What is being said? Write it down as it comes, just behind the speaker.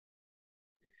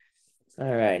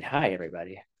All right. Hi,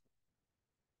 everybody.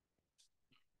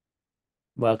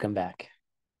 Welcome back,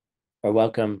 or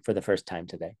welcome for the first time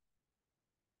today.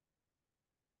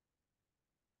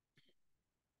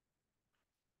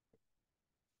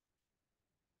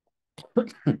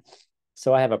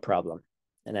 So I have a problem,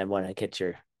 and I want to get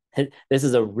your. This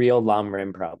is a real Lam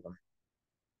Rim problem.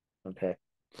 Okay.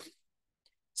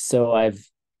 So I've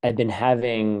been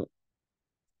having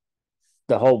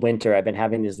the whole winter. I've been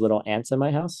having these little ants in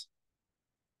my house,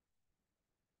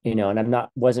 and I'm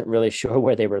not wasn't really sure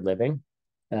where they were living.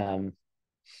 Um,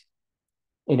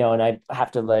 and I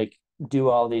have to like do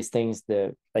all these things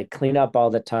to like clean up all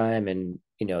the time, and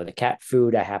the cat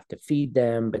food I have to feed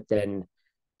them, but then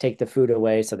take the food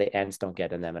away so the ants don't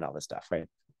get in them and all this stuff, right?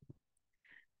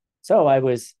 So I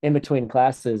was in between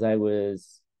classes. I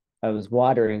was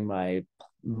watering my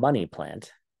money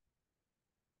plant,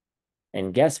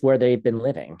 and guess where they've been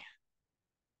living?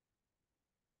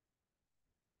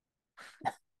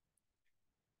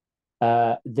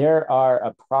 There are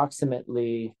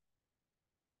approximately,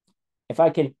 if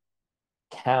I can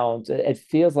count, it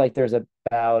feels like there's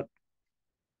about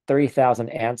 3,000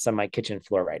 ants on my kitchen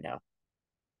floor right now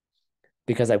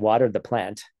because I watered the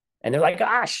plant, and they're like,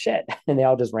 ah, shit, and they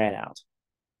all just ran out.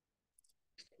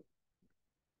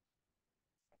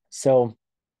 So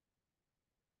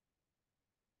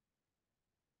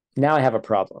now I have a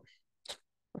problem.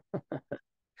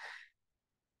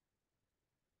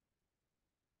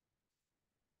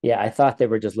 Yeah, I thought they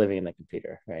were just living in the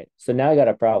computer, right? So now I got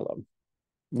a problem.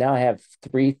 Now I have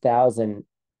 3,000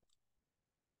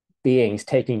 beings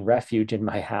taking refuge in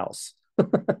my house,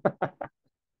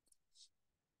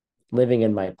 living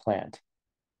in my plant,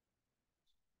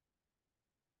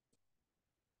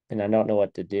 and I don't know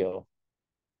what to do.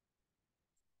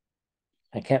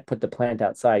 I can't put the plant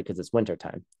outside because it's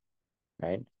wintertime,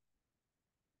 right?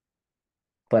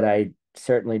 But I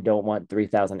certainly don't want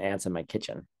 3,000 ants in my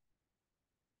kitchen.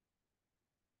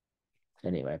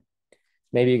 Anyway,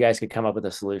 maybe you guys could come up with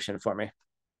a solution for me.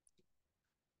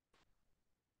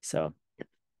 So,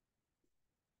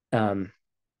 um,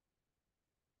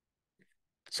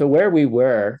 so where we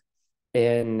were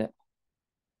in,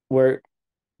 we're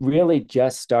really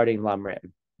just starting Lam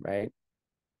Rim, right?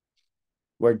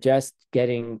 We're just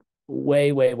getting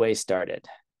way, way, way started.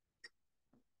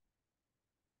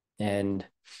 And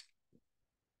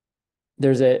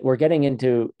we're getting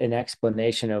into an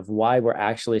explanation of why we're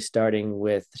actually starting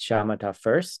with shamatha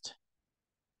first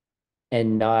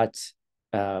and not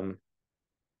um,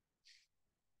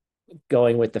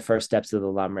 going with the first steps of the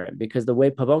Lam Rim. Because the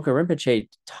way Pabonka Rinpoche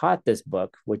taught this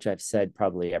book, which I've said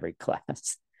probably every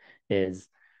class, is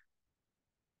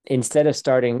instead of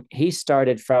starting, he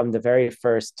started from the very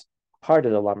first part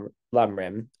of the Lam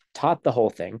Rim, taught the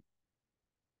whole thing,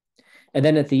 and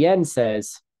then at the end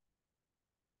says,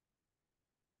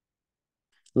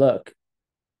 look,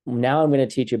 now I'm going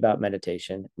to teach you about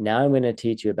meditation. Now I'm going to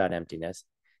teach you about emptiness.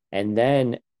 And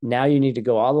then now you need to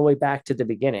go all the way back to the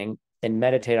beginning and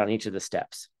meditate on each of the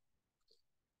steps.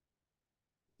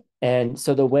 And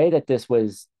so the way that this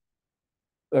was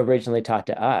originally taught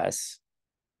to us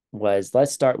was,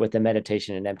 let's start with the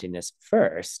meditation and emptiness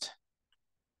first.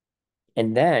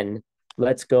 And then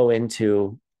let's go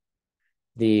into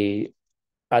the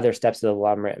other steps of the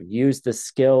Lam Rim. Use the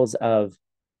skills of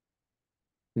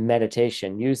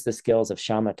meditation, use the skills of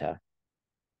shamatha.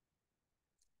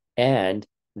 And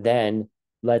then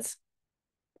let's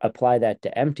apply that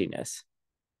to emptiness.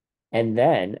 And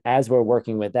then as we're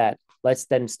working with that, let's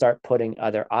then start putting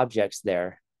other objects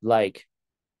there, like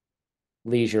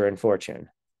leisure and fortune,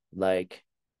 like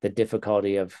the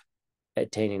difficulty of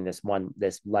attaining this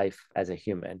life as a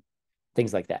human,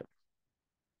 things like that.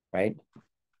 Right.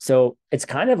 So it's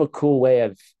kind of a cool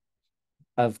way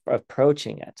of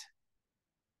approaching it.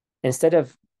 Instead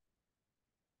of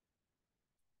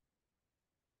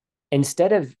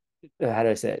instead of how do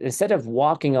I say it? Instead of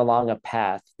walking along a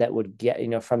path that would get,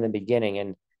 from the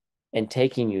beginning and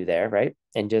taking you there, right?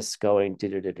 And just going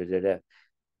and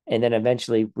then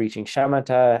eventually reaching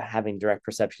shamatha, having direct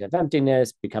perception of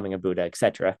emptiness, becoming a Buddha,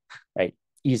 etc. Right?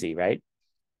 Easy, right?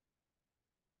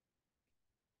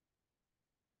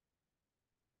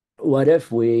 What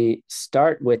if we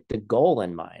start with the goal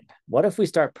in mind? What if we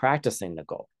start practicing the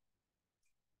goal?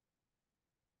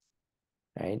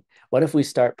 Right? What if we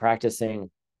start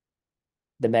practicing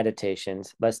the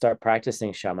meditations? Let's start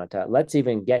practicing shamatha. Let's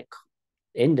even get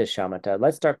into shamatha.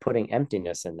 Let's start putting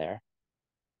emptiness in there,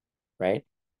 right?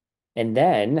 And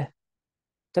then,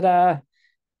 ta-da!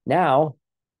 Now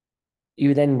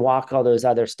you then walk all those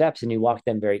other steps, and you walk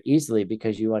them very easily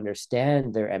because you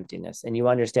understand their emptiness and you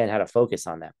understand how to focus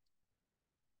on them.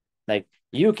 Like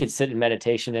you could sit in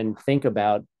meditation and think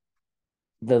about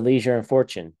the leisure and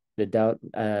fortune, the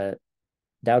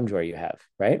down joy you have,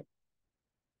 right?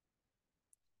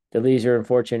 The leisure and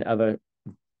fortune of a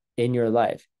in your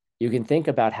life. You can think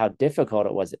about how difficult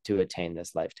it was to attain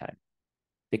this lifetime.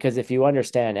 Because if you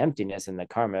understand emptiness and the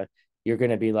karma, you're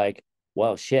going to be like,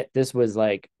 well, shit, this was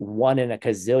like one in a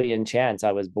gazillion chance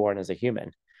I was born as a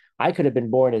human. I could have been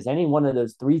born as any one of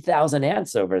those 3,000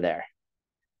 ants over there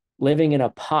living in a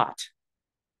pot.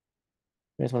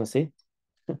 You guys want to see?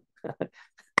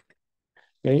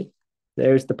 Right?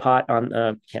 There's the pot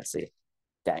on, can't see.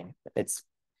 Dang. It's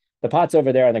the pot's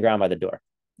over there on the ground by the door.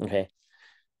 Okay.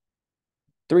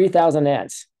 3,000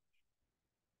 ants.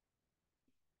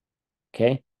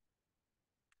 Okay.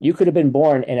 You could have been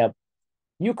born in a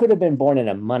you could have been born in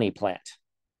a money plant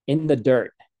in the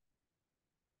dirt.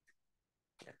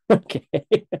 Okay.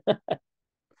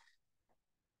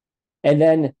 And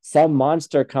then some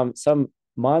monster comes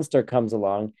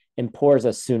along and pours a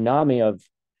tsunami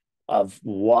of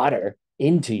water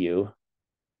into you,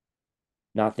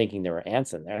 not thinking there were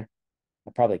ants in there.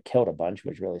 I probably killed a bunch,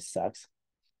 which really sucks.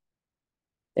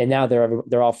 And now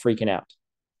they're all freaking out.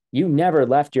 You never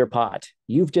left your pot.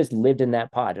 You've just lived in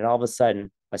that pot, and all of a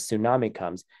sudden a tsunami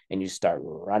comes and you start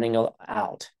running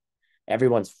out.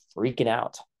 Everyone's freaking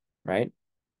out, right?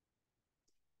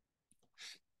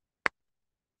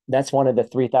 That's one of the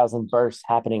 3,000 births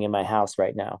happening in my house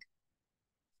right now,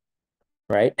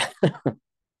 right?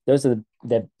 Those are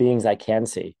the beings I can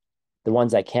see. The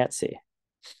ones I can't see,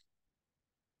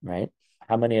 right?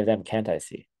 How many of them can't I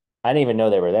see? I didn't even know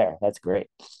they were there. That's great.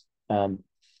 Um,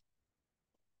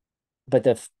 but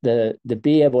the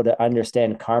be able to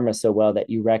understand karma so well that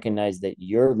you recognize that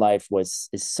your life is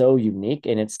so unique,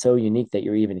 and it's so unique that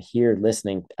you're even here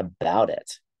listening about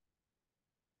it,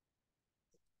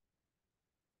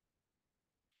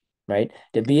 right?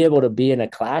 To be able to be in a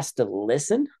class to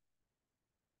listen,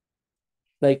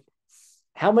 like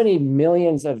how many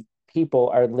millions of people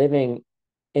are living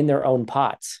in their own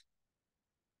pots?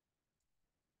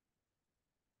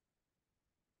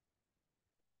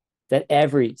 That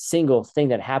every single thing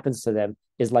that happens to them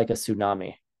is like a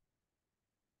tsunami.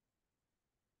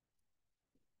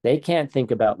 They can't think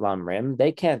about Lam Rim.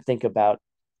 They can't think about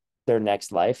their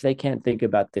next life. They can't think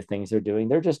about the things they're doing.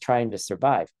 They're just trying to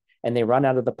survive. And they run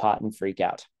out of the pot and freak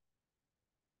out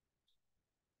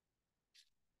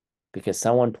because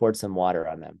someone poured some water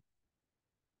on them.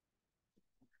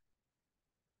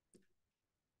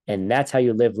 And that's how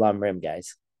you live Lam Rim,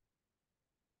 guys.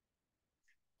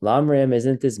 Lam Rim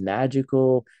isn't this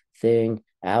magical thing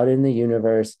out in the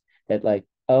universe that, like,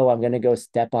 oh, I'm going to go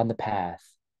step on the path.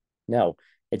 No,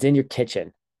 it's in your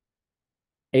kitchen.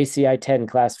 ACI 10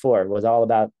 class 4 was all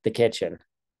about the kitchen.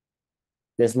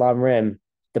 This Lam Rim,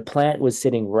 the plant was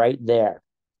sitting right there.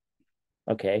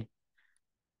 Okay.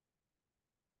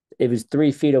 It was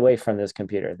 3 feet away from this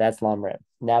computer. That's Lam Rim.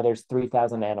 Now there's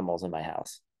 3,000 animals in my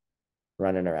house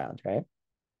running around, right?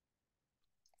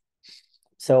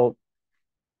 So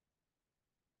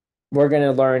we're going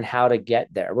to learn how to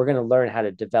get there. We're going to learn how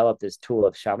to develop this tool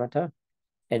of shamatha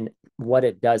and what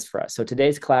it does for us. So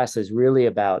today's class is really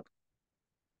about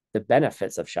the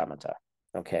benefits of shamatha.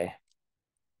 Okay.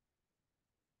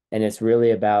 And it's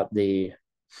really about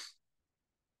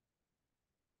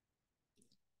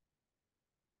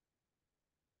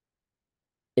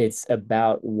it's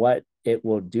about what it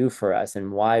will do for us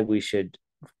and why we should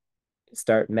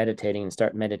start meditating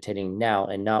now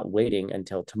and not waiting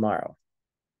until tomorrow.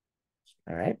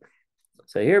 All right.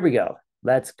 So here we go.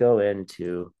 Let's go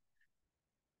into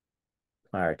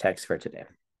our text for today.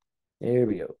 Here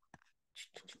we go.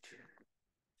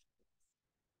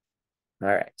 All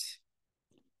right.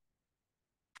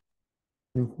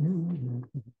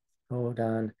 Hold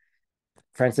on.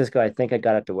 Francisco, I think I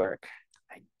got it to work.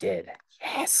 I did.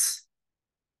 Yes.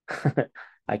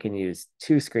 I can use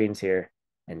two screens here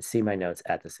and see my notes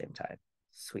at the same time.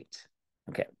 Sweet.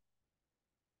 Okay.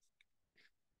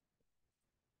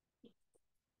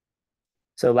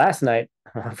 So last night,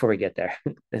 before we get there,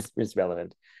 this is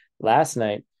relevant. Last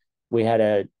night we had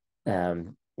a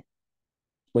um,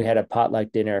 we had a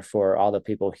potluck dinner for all the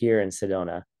people here in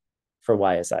Sedona for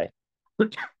YSI.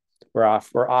 We're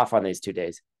off on these 2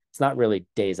 days. It's not really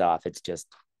days off. It's just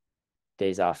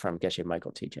days off from Geshe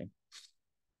Michael teaching.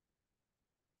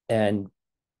 And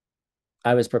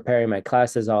I was preparing my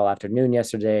classes all afternoon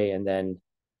yesterday, and then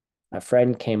a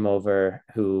friend came over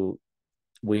who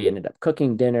we ended up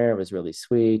cooking dinner. It was really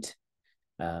sweet.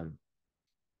 And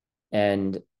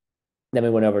then we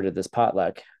went over to this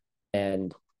potluck,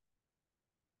 and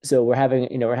so we're having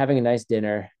a nice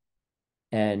dinner,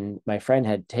 and my friend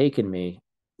had taken me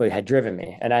had driven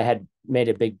me, and I had made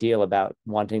a big deal about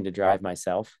wanting to drive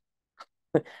myself.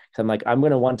 So I'm like, I'm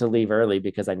going to want to leave early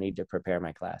because I need to prepare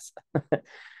my class.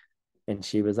 And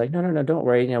she was like, no, no, no, don't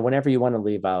worry. Whenever you want to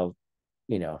leave,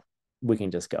 you know, we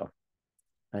can just go.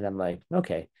 And I'm like,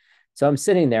 okay. So I'm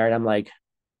sitting there and I'm like,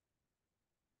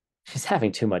 she's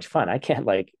having too much fun. I can't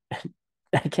I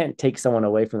can't take someone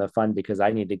away from the fun because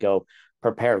I need to go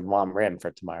prepare Lam Rim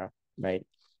for tomorrow. Right.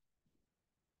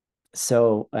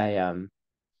 So I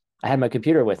had my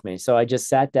computer with me. So I just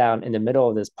sat down in the middle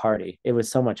of this party. It was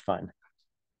so much fun.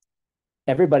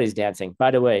 Everybody's dancing.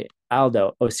 By the way,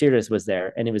 Aldo Osiris was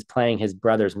there and he was playing his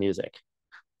brother's music.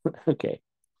 Okay.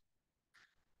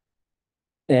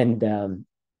 And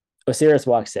Osiris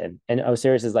walks in and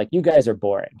Osiris is like, you guys are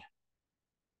boring.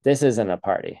 This isn't a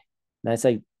party. And I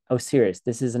say, Osiris,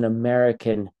 this is an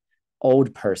American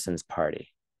old person's party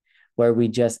where we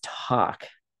just talk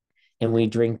and we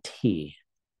drink tea.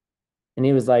 And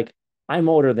he was like, I'm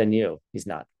older than you. He's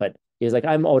not, but he was like,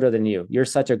 I'm older than you. You're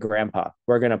such a grandpa.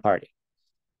 We're going to party.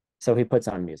 So he puts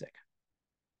on music,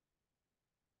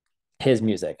 his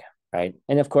music, right?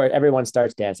 And of course, everyone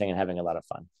starts dancing and having a lot of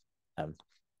fun, um,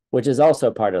 which is also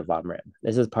part of Lam Rim.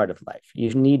 This is part of life. You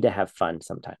need to have fun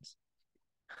sometimes,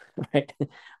 right?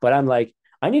 But I'm like,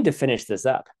 I need to finish this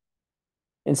up.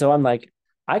 And so I'm like,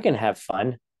 I can have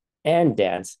fun and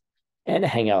dance and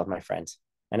hang out with my friends.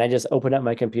 And I just opened up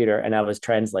my computer and I was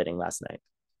translating last night.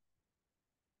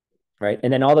 Right.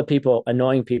 And then all the people,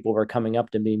 annoying people, were coming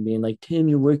up to me and being like, Tim,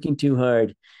 you're working too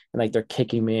hard. And like they're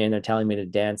kicking me and they're telling me to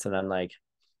dance. And I'm like,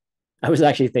 I was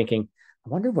actually thinking, I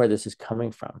wonder where this is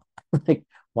coming from. Like,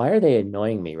 why are they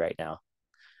annoying me right now?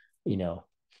 You know,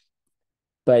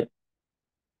 but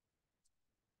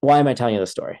why am I telling you the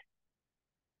story?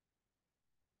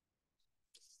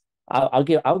 I'll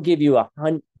give you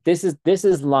 100. This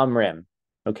is Lam Rim.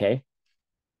 Okay.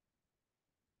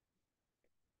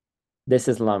 This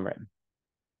is Lam Rim.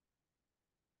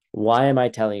 Why am I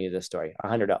telling you this story?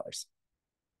 $100.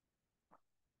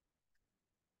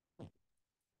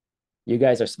 You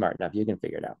guys are smart enough. You can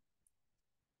figure it out.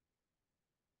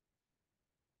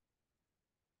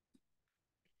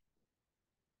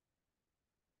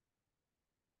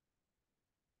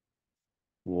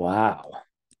 Wow.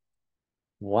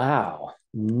 Wow.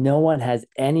 No one has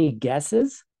any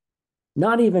guesses?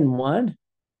 Not even one?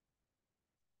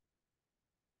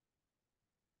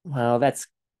 Well, that's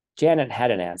Janet had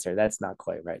an answer. That's not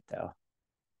quite right, though.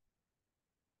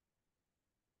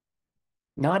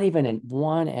 Not even in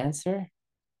one answer?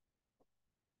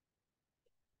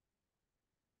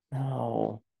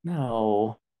 No,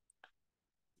 no,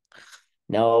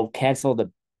 no. Cancel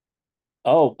the.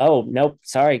 Oh, nope.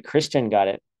 Sorry. Christian got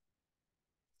it.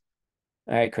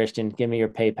 All right, Christian, give me your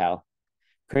PayPal.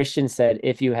 Christian said,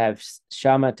 if you have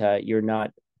shamatha, you're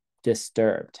not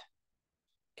disturbed.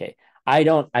 Okay. I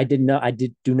do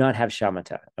not have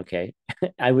shamatha. Okay.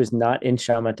 I was not in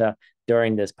shamatha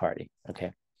during this party.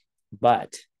 Okay.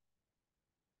 But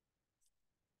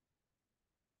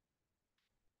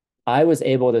I was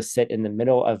able to sit in the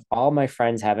middle of all my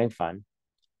friends having fun,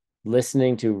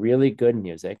 listening to really good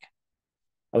music.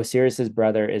 Osiris's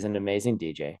brother is an amazing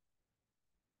DJ.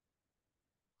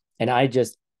 And I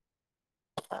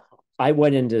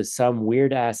went into some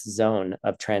weird ass zone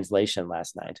of translation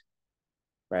last night.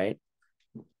 Right.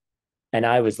 And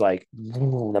I was like,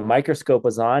 the microscope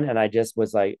was on, and I just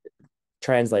was like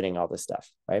translating all this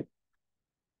stuff. Right.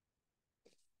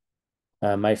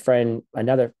 My friend,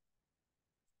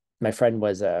 my friend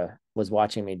was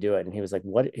watching me do it, and he was like,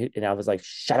 "What?" And I was like,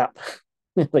 "Shut up,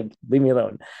 like leave me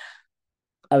alone."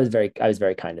 I was very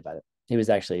kind about it. He was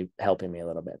actually helping me a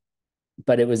little bit,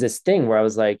 but it was this thing where I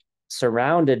was like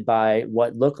surrounded by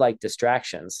what looked like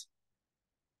distractions,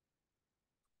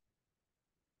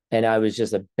 and I was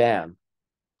just a bam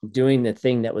doing the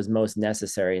thing that was most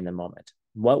necessary in the moment.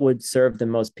 What would serve the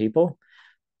most people?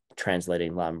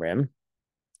 Translating Lam Rim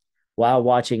while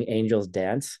watching angels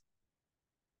dance.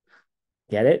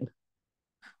 Get it?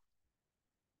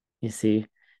 You see?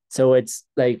 So it's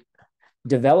like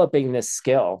developing this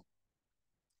skill,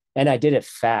 and I did it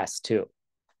fast too.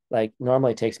 Like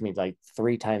normally it takes me like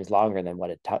 3 times longer than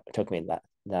what took me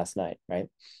last night, right?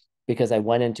 Because I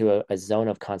went into a zone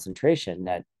of concentration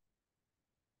that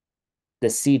the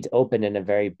seeds opened in a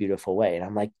very beautiful way. And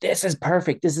I'm like, this is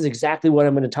perfect. This is exactly what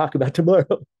I'm going to talk about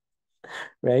tomorrow,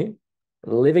 right?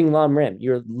 Living Lam Rim.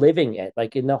 You're living it.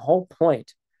 Like in the whole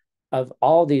point of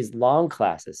all these long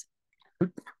classes,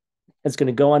 it's going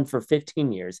to go on for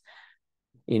 15 years,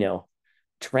 you know,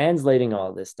 translating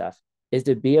all this stuff is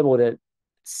to be able to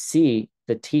see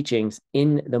the teachings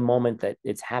in the moment that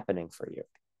it's happening for you.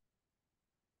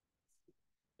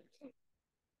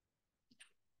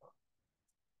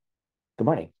 Good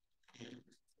morning.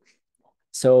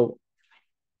 So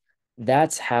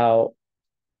that's how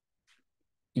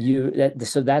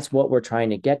so that's what we're trying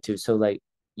to get to. So like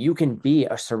you can be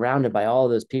surrounded by all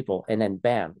those people and then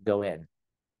bam, go in,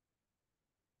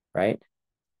 right?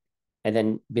 And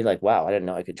then be like, wow, I didn't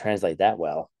know I could translate that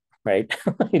well, right?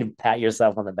 You pat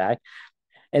yourself on the back.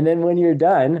 And then when you're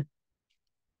done,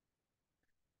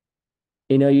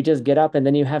 you just get up and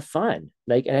then you have fun.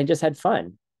 Like, and I just had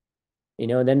fun,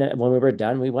 and then when we were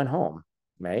done, we went home,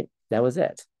 right? That was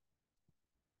it.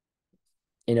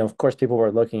 Of course, people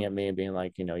were looking at me and being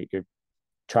like, you're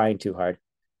trying too hard.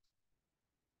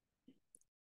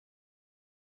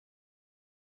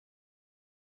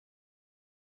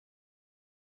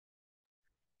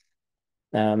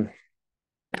 Um,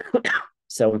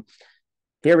 so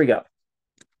here we go.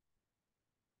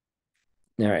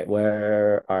 All right,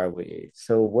 where are we?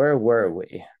 So where were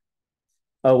we?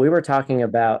 Oh, we were talking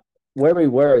about where we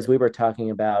were is we were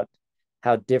talking about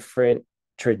how different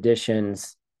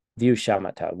traditions view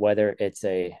shamatha, whether it's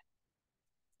a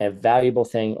valuable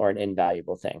thing or an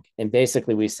invaluable thing. And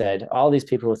basically we said, all these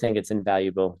people who think it's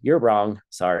invaluable, you're wrong.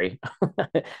 Sorry.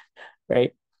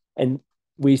 Right. And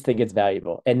we think it's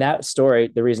valuable. And that story,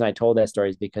 the reason I told that story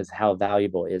is because how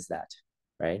valuable is that?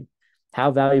 Right.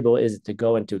 How valuable is it to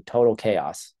go into total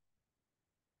chaos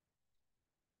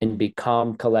and be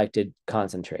calm, collected,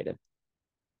 concentrated?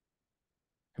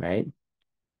 Right.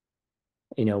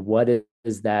 What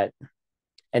is that?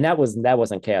 And that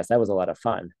wasn't chaos. That was a lot of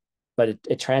fun, but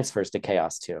it transfers to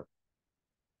chaos too.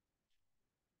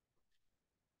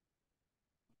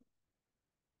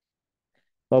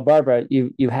 Well, Barbara,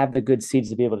 you have the good seeds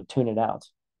to be able to tune it out.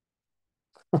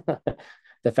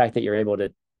 The fact that you're able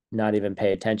to not even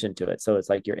pay attention to it, so it's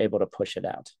like you're able to push it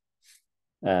out.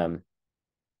 Um,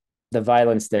 the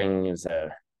violence thing is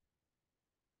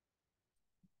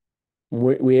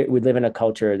we live in a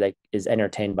culture that is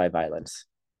entertained by violence.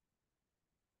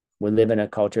 We live in a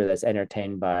culture that's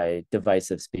entertained by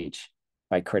divisive speech,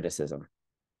 by criticism,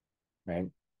 right?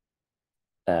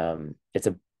 It's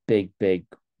a big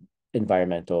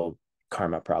environmental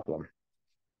karma problem.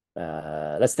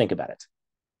 Let's think about it.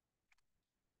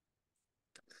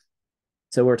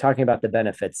 So we're talking about the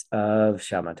benefits of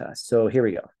shamatha. So here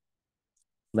we go.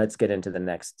 Let's get into the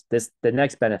next. The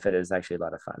next benefit is actually a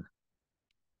lot of fun.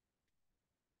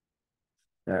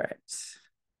 All right.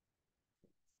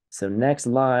 So next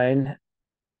line.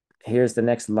 Here's the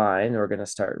next line. We're going to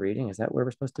start reading. Is that where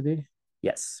we're supposed to be?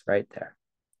 Yes, right there.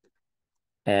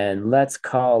 And let's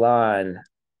call on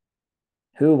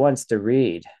who wants to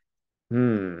read?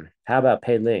 How about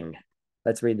Pei Ling?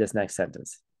 Let's read this next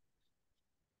sentence.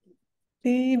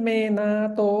 Ti me na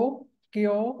to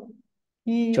kyo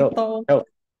hi Choke, to choke,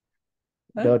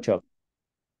 hả? go choke,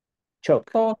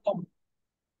 choke, To tổng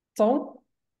sống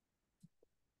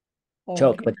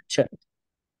choke, ok but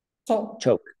sống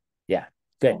choke. Yeah,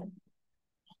 good.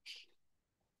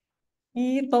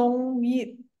 hi tông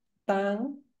hi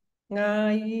táng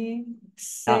ngay Knock,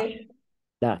 se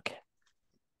knock,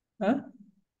 hả?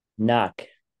 knock.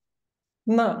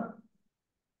 Na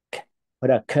Put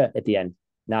a k at the end.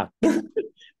 Knock.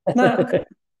 na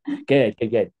Good.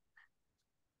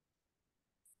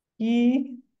 hi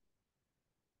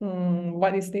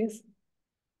what is this?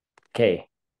 Okay.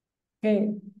 Okay.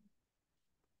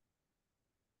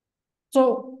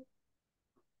 So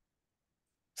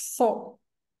so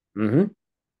Mm-hmm.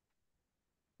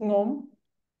 ngóm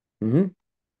Mm-hmm.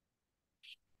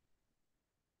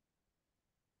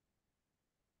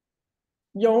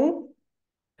 giống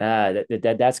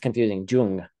That's confusing.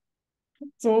 Jung.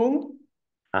 xuống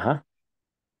Uh-huh.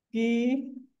 ghi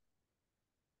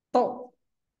tộc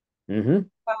Mm-hmm.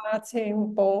 ba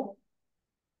chen bộ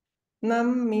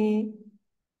năm mi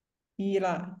y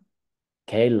là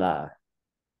Kayla.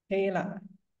 hay là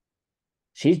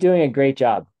She's doing a great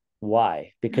job.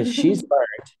 Why? Because she's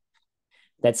learned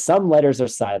that some letters are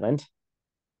silent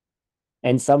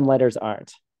and some letters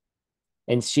aren't.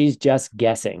 And she's just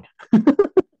guessing.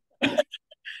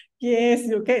 Yes,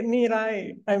 you get me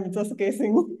right. I'm just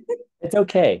guessing. It's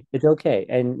okay. It's okay.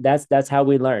 And that's how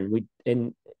we learn.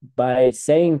 And by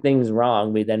saying things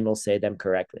wrong, we then will say them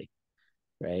correctly.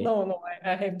 Right. No,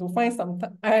 I have to find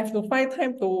I have to find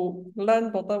time to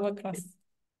learn whatever class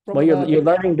Well, from you're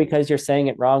the learning because you're saying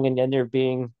it wrong and then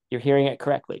you're hearing it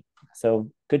correctly. So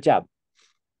good job.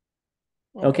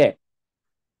 okay. Okay.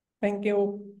 Thank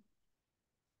you.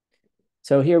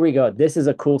 So here we go. This is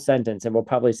a cool sentence, and we'll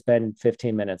probably spend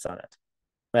 15 minutes on it.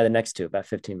 By the next two, about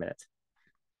 15 minutes.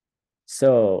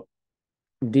 So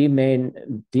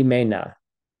dimena.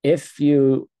 If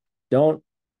you don't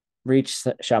reach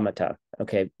shamatha,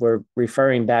 okay, we're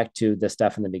referring back to the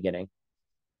stuff in the beginning.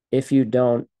 if you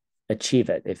don't achieve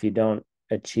it, if you don't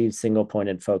achieve single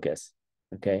pointed focus.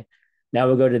 Okay. Now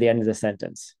we'll go to the end of the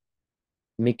sentence.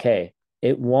 Mike,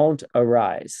 it won't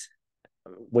arise,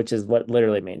 which is what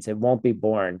literally means it won't be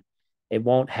born. It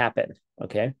won't happen.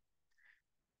 Okay.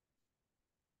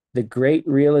 The great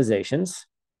realizations,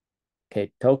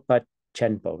 okay, Tokpa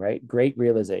Chenpo, right? Great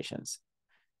realizations,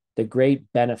 the great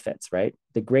benefits, right?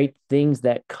 The great things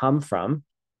that come from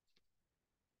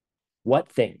what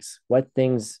things? What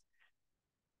things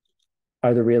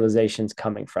are the realizations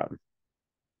coming from?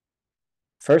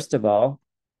 First of all,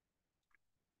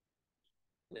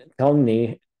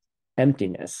 Tongni,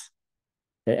 emptiness.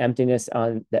 The emptiness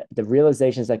on the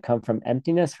realizations that come from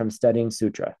emptiness from studying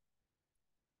sutra,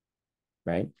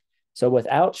 right? So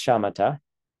without shamatha,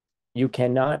 you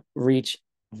cannot reach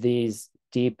these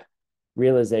deep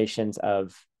realizations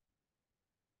of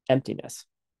emptiness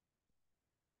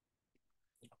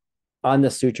on the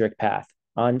sutric path,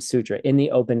 on sutra, in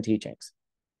the open teachings.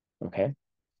 Okay.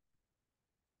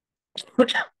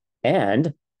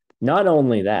 And not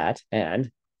only that,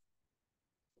 and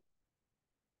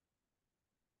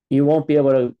you won't be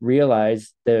able to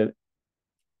realize you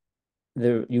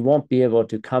won't be able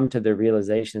to come to the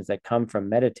realizations that come from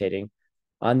meditating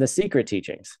on the secret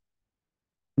teachings.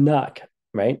 Nak,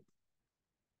 right?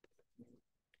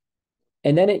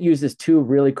 And then it uses two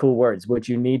really cool words, which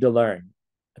you need to learn.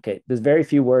 Okay, there's very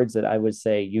few words that I would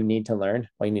say you need to learn.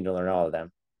 Well, you need to learn all of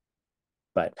them.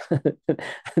 But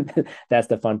that's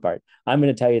the fun part. I'm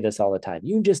going to tell you this all the time.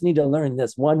 You just need to learn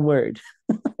this one word.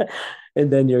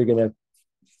 And then you're going to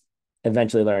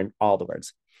eventually learn all the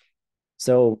words.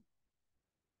 So,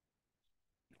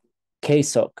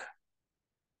 Kesok.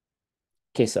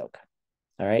 Kesok.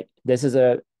 All right. This is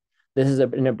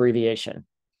an abbreviation.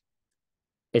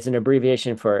 It's an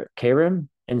abbreviation for Kerim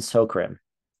and Sokrim.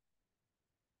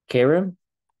 Kerim.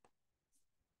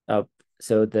 Oh,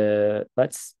 so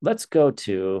let's go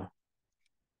to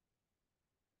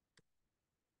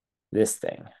this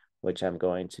thing, which I'm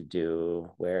going to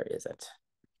do. Where is it?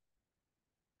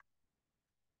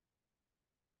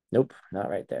 Nope, not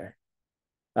right there.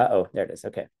 Uh-oh, there it is.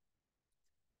 Okay.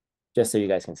 Just so you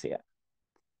guys can see it.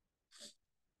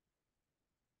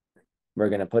 We're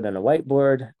going to put in a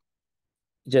whiteboard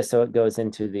just so it goes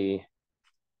into the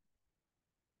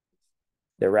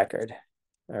record.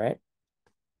 All right.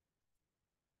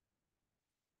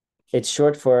 It's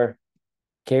short for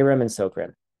K-Rim and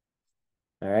Sokrim.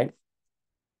 All right.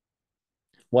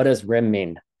 What does Rim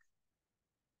mean?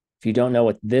 If you don't know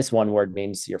what this one word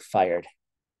means, you're fired.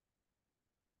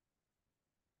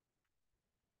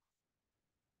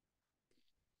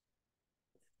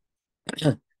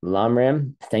 Lam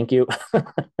Rim, thank you.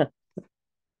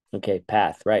 Okay,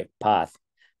 path, right? Path,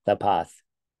 the path,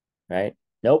 right?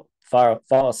 Nope,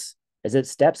 false. Is it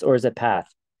steps or is it path?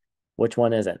 Which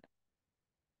one is it?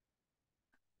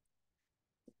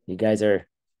 You guys are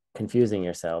confusing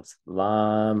yourselves.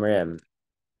 Lam Rim.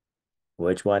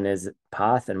 Which one is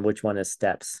path and which one is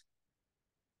steps?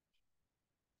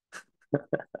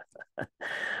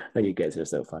 Oh, you guys are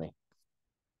so funny.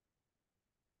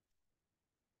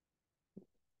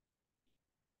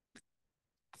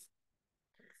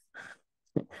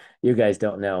 You guys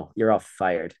don't know. You're all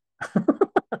fired.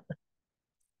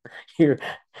 You're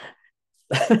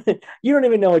you don't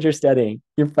even know what you're studying.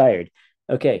 You're fired.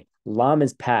 Okay, Lam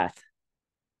is path.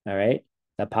 All right,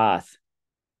 the path.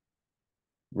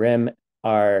 Rim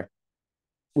are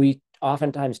we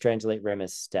oftentimes translate rim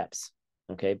as steps.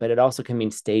 Okay, but it also can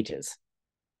mean stages,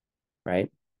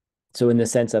 right? So in the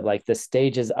sense of like the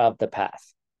stages of the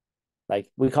path, like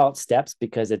we call it steps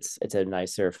because it's a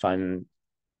nicer, fun,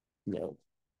 you know,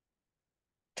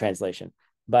 translation.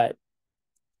 But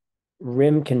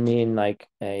rim can mean like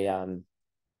a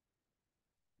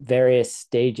various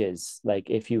stages. Like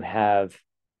if you have,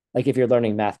 like if you're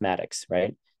learning mathematics,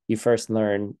 right? You first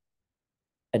learn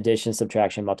addition,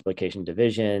 subtraction, multiplication,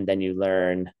 division. Then you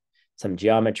learn some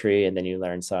geometry, and then you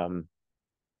learn some.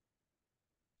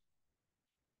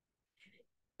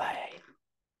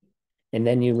 And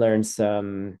then you learn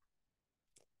some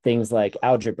things like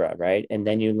algebra, right? And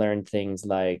then you learn things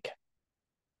like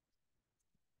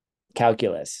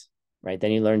calculus, right?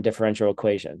 Then you learn differential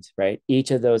equations, right?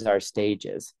 Each of those are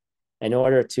stages. In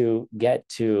order to get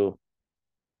to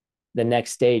the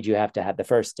next stage, you have to have the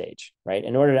first stage, right?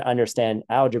 In order to understand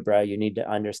algebra, you need to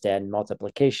understand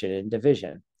multiplication and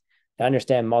division. To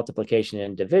understand multiplication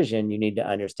and division, you need to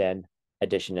understand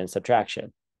addition and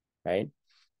subtraction, right?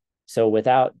 So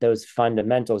without those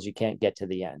fundamentals, you can't get to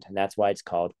the end. And that's why it's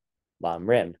called Lam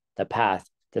Rim, the path,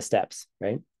 the steps,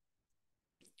 right?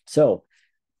 So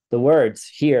the words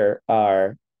here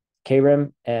are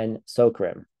Kerim and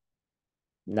Sokrim.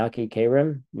 Naki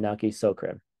Kerim, Naki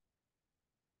Sokrim.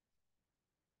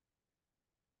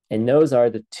 And those are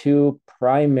the two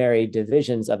primary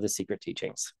divisions of the secret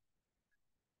teachings,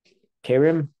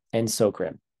 Kerim and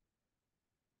Sokrim.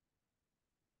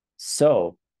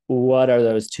 So what are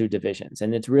those two divisions?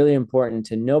 And it's really important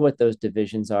to know what those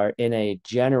divisions are in a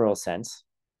general sense.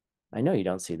 I know you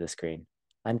don't see the screen.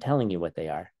 I'm telling you what they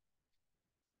are.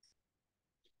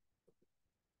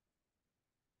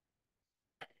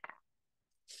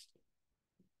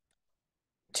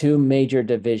 Two major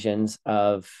divisions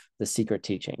of the secret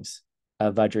teachings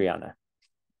of Vajrayana.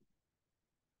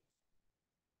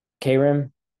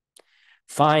 Kerim.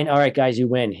 Fine. All right, guys, you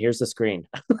win. Here's the screen.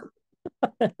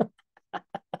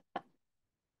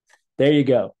 There you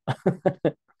go.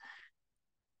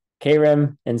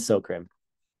 Kerim and Sokrim.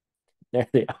 There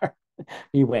they are.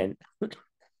 You win.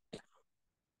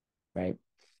 Right?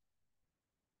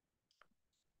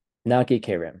 Naki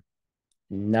Kerim,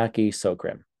 Naki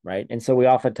Sokrim, right? And so we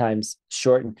oftentimes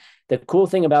shorten. The cool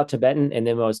thing about Tibetan and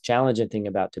the most challenging thing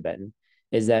about Tibetan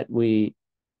is that we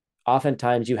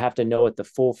oftentimes you have to know what the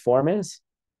full form is,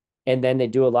 and then they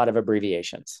do a lot of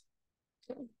abbreviations.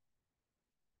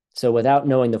 So without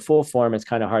knowing the full form, it's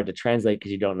kind of hard to translate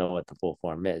because you don't know what the full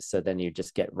form is. So then you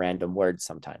just get random words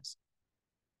sometimes.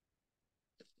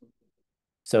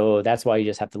 So that's why you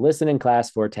just have to listen in class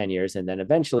for 10 years, and then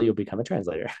eventually you'll become a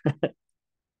translator.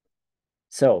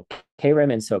 So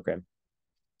Kerim and Sokrim,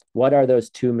 what are those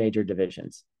two major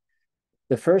divisions?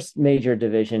 The first major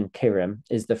division, Kerim,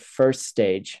 is the first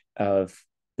stage of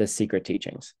the secret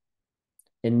teachings.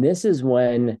 And this is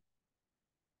when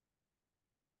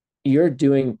you're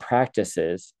doing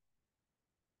practices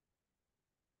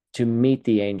to meet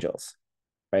the angels,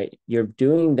 right? You're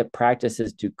doing the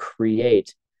practices to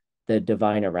create the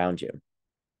divine around you,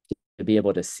 to be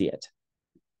able to see it,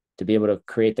 to be able to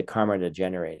create the karma to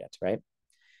generate it, right?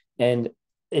 And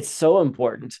it's so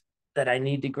important that I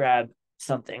need to grab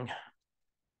something,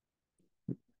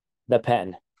 the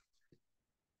pen,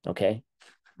 okay?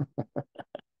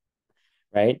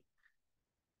 Right?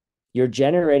 You're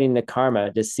generating the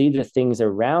karma to see the things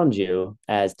around you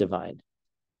as divine.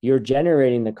 You're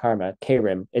generating the karma,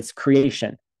 Kerim, it's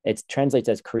creation. It translates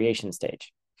as creation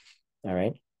stage, all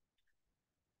right?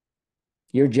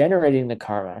 You're generating the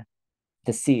karma,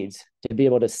 the seeds, to be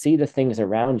able to see the things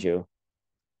around you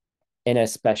in a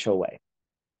special way,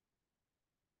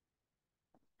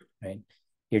 right?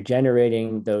 You're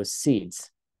generating those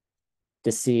seeds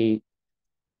to see.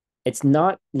 It's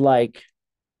not like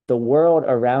the world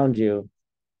around you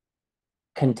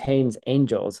contains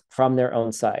angels from their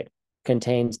own side,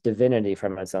 contains divinity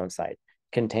from its own side,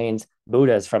 contains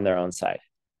Buddhas from their own side.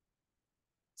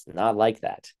 It's not like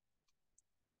that.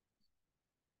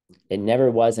 It never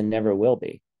was and never will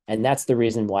be. And that's the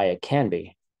reason why it can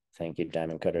be. Thank you,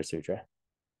 Diamond Cutter Sutra.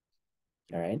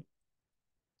 All right.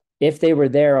 If they were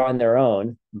there on their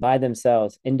own, by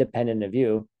themselves, independent of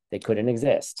you, they couldn't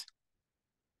exist.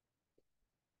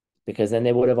 Because then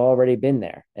they would have already been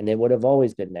there and they would have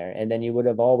always been there. And then you would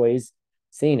have always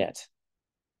seen it.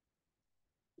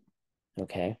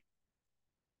 Okay.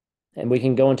 And we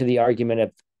can go into the argument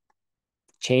of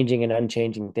changing and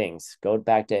unchanging things. Go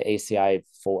back to ACI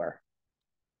 4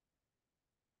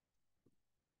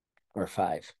 or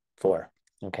 5, 4.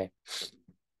 Okay.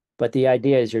 But the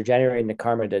idea is you're generating the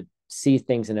karma to see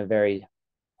things in a very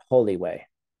holy way,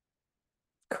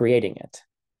 creating it,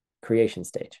 creation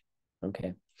stage.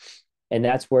 Okay. And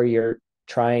that's where you're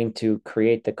trying to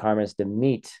create the karmas to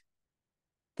meet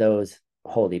those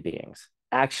holy beings,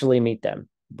 actually meet them,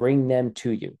 bring them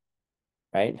to you,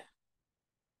 right?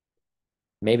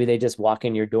 Maybe they just walk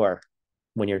in your door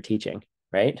when you're teaching,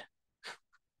 right?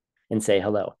 And say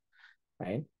hello,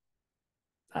 right?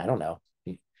 I don't know.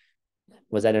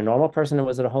 Was that a normal person or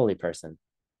was it a holy person?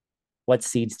 What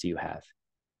seeds do you have,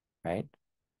 right?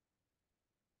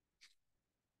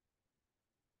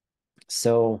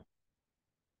 So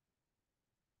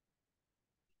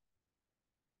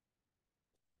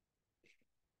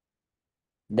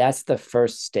that's the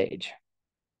first stage,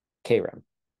 Kerim.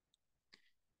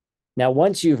 Now,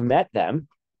 once you've met them,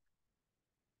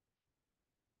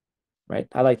 right?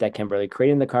 I like that, Kimberly.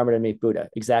 Creating the karma to meet Buddha.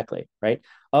 Exactly, right?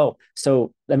 Oh,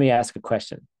 so let me ask a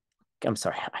question. I'm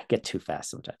sorry, I get too fast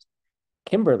sometimes.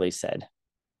 Kimberly said,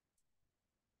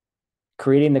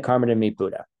 creating the karma to meet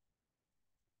Buddha.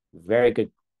 Very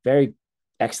good, very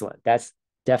excellent. That's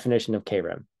definition of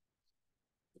Kerim.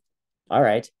 All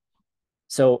right.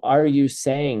 So are you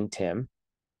saying, Tim,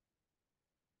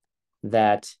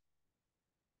 that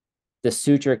the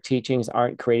sutric teachings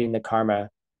aren't creating the karma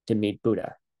to meet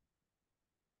Buddha?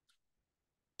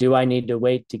 Do I need to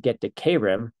wait to get to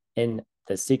Kerim in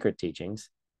the secret teachings,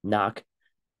 knock,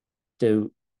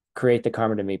 to create the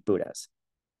karma to meet Buddhas.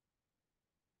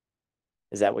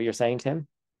 Is that what you're saying, Tim?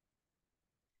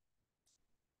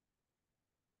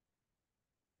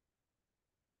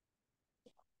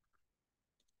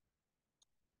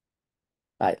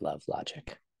 I love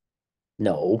logic.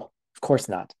 No, of course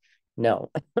not. No,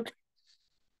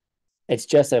 it's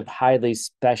just a highly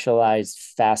specialized,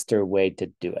 faster way to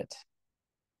do it.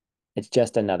 It's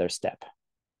just another step.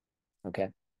 Okay.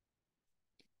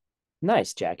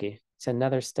 Nice, Jackie. It's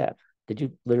another step. Did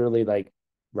you literally like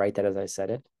write that as I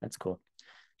said it? That's cool.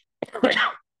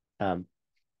 um,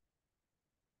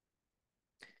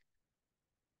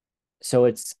 so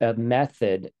it's a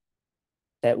method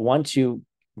that once you,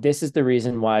 this is the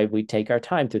reason why we take our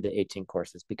time through the 18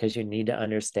 courses, because you need to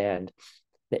understand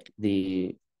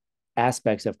the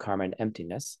aspects of karma and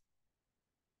emptiness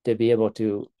to be able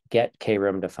to get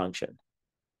K-Rim to function.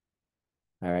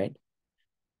 All right.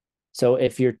 So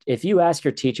if you ask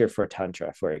your teacher for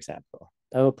Tantra, for example,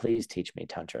 oh, please teach me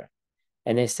Tantra.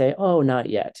 And they say, oh, not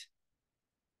yet.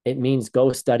 It means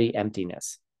go study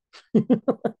emptiness.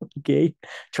 Okay.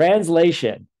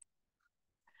 Translation: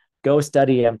 go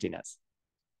study emptiness.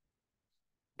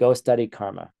 Go study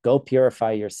karma. Go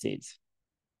purify your seeds.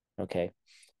 Okay.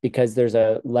 Because there's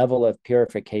a level of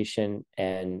purification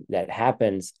and that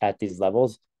happens at these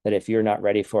levels that if you're not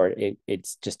ready for it,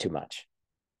 it's just too much.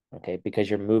 Okay. Because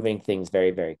you're moving things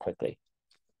very, very quickly.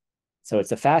 So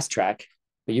it's a fast track,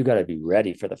 but you got to be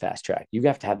ready for the fast track. You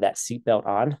have to have that seatbelt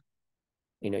on.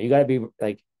 You got to be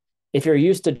like, if you're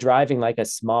used to driving like a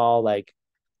small, like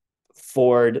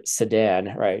Ford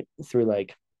sedan, right, through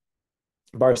like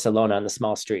Barcelona on the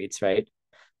small streets, right?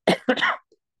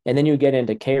 And then you get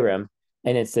into K-Rim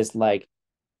and it's this like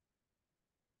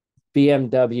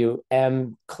BMW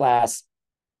M class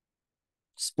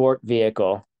sport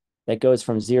vehicle that goes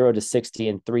from 0 to 60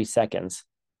 in 3 seconds.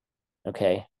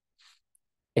 Okay.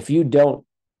 If you don't,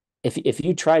 if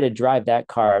you try to drive that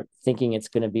car thinking it's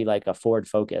going to be like a Ford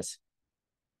Focus,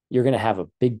 you're going to have a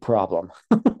big problem.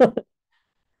 The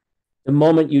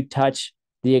moment you touch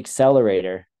the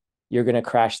accelerator, you're going to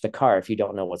crash the car if you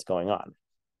don't know what's going on.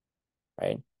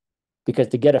 Right. Because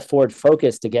to get a Ford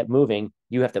Focus to get moving,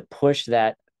 you have to push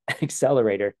that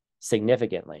accelerator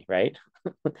significantly, right?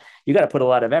 You got to put a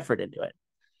lot of effort into it,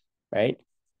 right?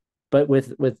 But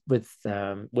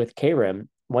with K-Rim,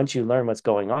 once you learn what's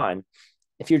going on,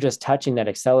 if you're just touching that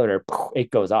accelerator,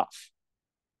 it goes off,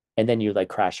 and then you like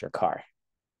crash your car,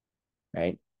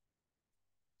 right?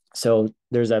 So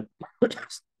there's a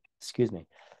excuse me.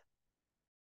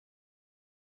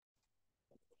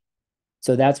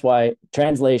 So that's why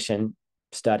translation,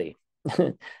 study.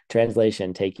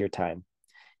 Translation, take your time.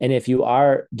 And if you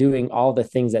are doing all the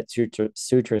things that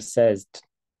sutra says,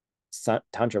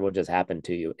 Tantra will just happen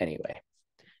to you anyway.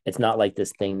 It's not like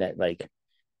this thing that like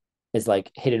is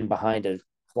like hidden behind a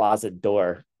closet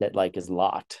door that like is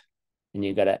locked and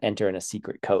you got to enter in a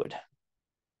secret code.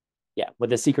 Yeah. Well,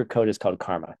 the secret code is called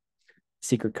karma.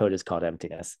 Secret code is called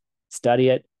emptiness. Study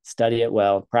it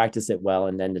well, practice it well,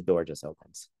 and then the door just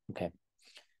opens. Okay.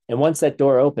 And once that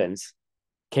door opens,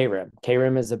 K-Rim.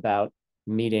 K-Rim is about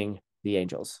meeting the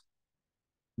angels,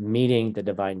 meeting the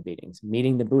divine beings,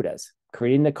 meeting the Buddhas,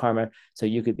 creating the karma so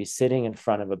you could be sitting in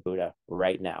front of a Buddha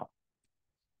right now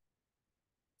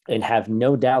and have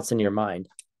no doubts in your mind.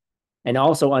 And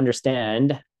also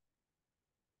understand,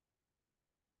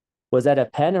 was that a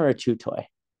pen or a chew toy?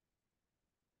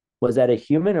 Was that a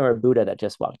human or a Buddha that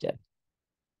just walked in?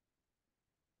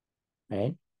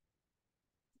 Right?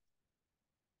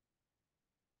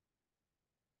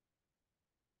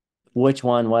 Which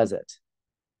one was it?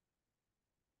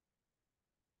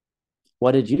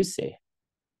 What did you see?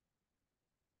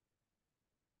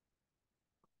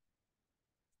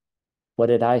 What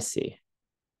did I see?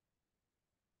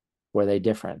 Were they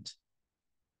different?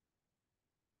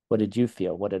 What did you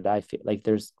feel? What did I feel? Like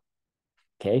there's,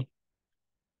 okay.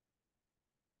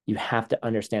 You have to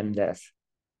understand this,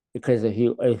 because if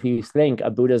you think a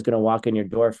Buddha is going to walk in your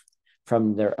door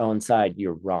from their own side,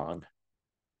 you're wrong.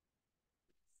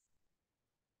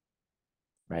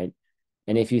 Right?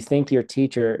 And if you think your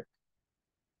teacher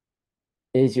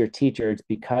is your teacher, it's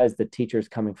because the teacher is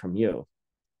coming from you.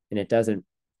 And it doesn't,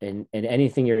 and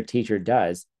anything your teacher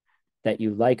does that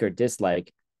you like or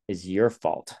dislike is your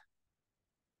fault.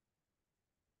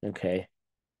 Okay.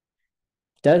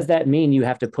 Does that mean you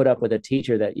have to put up with a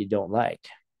teacher that you don't like?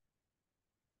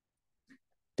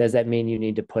 Does that mean you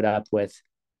need to put up with,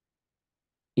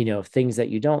 things that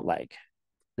you don't like,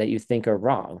 that you think are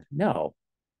wrong? No,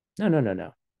 no, no, no,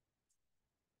 no.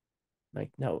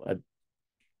 Like, no,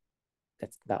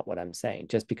 that's not what I'm saying.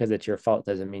 Just because it's your fault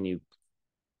doesn't mean you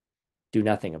do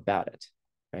nothing about it,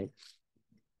 right?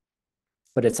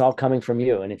 But it's all coming from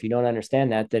you. And if you don't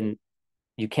understand that, then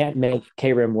you can't make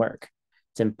K-Rim work.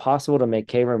 It's impossible to make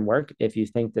K-Rim work if you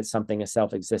think that something is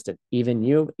self-existent. Even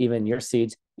you, even your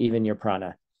seeds, even your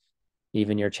prana,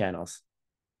 even your channels.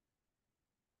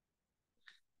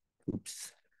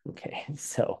 Oops. Okay.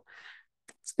 So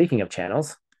speaking of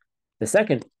channels, the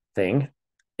second thing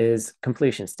is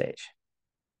completion stage.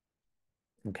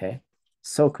 Okay.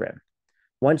 Sokrim.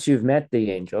 Once you've met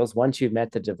the angels, once you've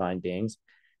met the divine beings,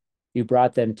 you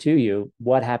brought them to you.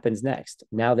 What happens next?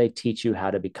 Now they teach you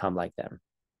how to become like them.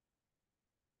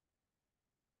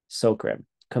 Sokrim,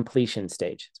 completion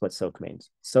stage. That's what sok means.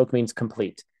 Sok means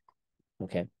complete.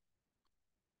 Okay.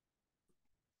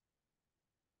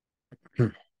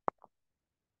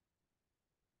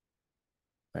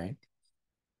 Right.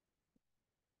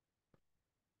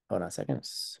 Hold on a second.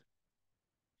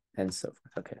 And so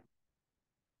forth. Okay.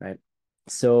 Right.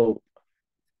 So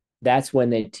that's when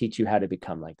they teach you how to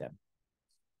become like them.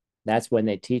 That's when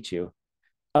they teach you,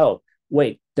 oh,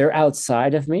 wait, they're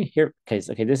outside of me here.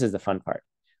 Okay, this is the fun part.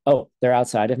 Oh, they're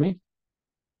outside of me.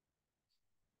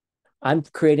 I'm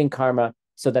creating karma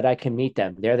so that I can meet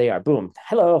them. There they are. Boom.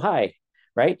 Hello. Hi.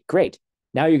 Right. Great.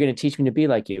 Now you're going to teach me to be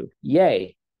like you.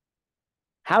 Yay.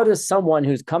 How does someone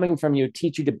who's coming from you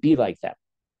teach you to be like them?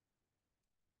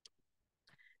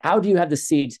 How do you have the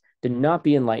seeds to not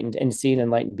be enlightened and see an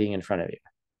enlightened being in front of you?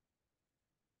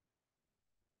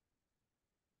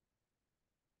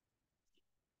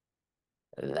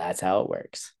 That's how it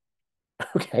works.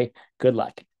 Okay. Good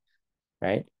luck.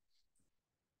 Right.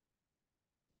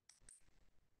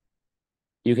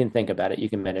 You can think about it. You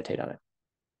can meditate on it.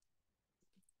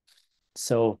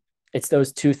 So it's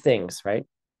those two things, right?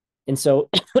 And so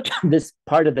this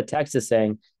part of the text is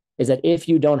saying is that if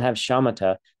you don't have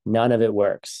shamatha, none of it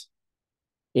works.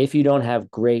 If you don't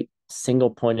have great single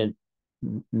pointed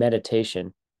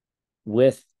meditation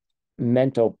with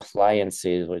mental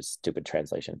pliancy, was stupid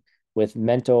translation, with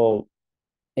mental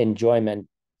enjoyment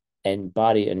and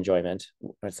body enjoyment,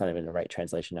 that's not even the right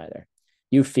translation either.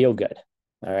 You feel good.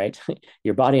 All right.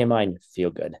 Your body and mind feel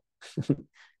good.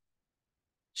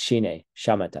 Shine,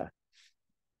 shamatha.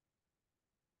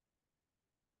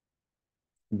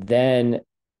 Then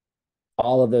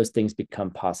all of those things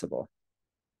become possible.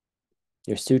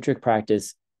 Your sutric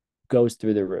practice goes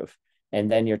through the roof, and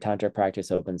then your tantra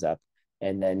practice opens up,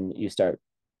 and then you start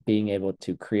being able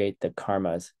to create the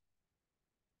karmas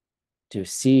to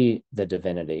see the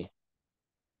divinity,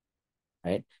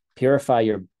 right? Purify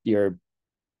your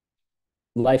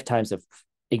lifetimes of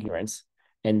ignorance,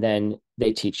 and then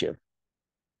they teach you.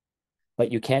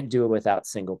 But you can't do it without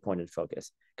single pointed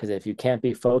focus, because if you can't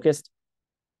be focused,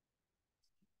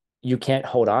 you can't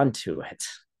hold on to it.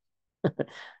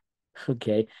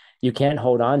 Okay. You can't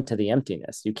hold on to the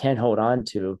emptiness. You can't hold on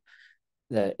to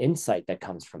the insight that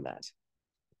comes from that.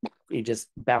 You just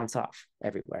bounce off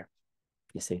everywhere.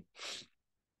 You see,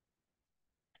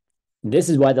 this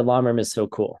is why the Lam Rim is so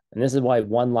cool. And this is why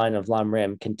one line of Lam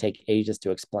Rim can take ages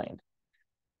to explain.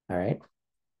 All right.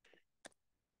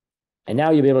 And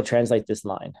now you'll be able to translate this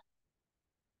line.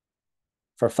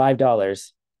 For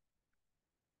 $5,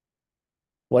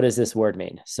 what does this word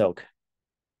mean? Soak.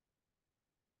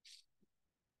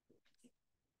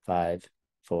 5,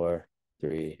 4,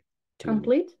 3, 2.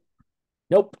 Complete?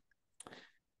 Nope.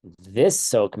 This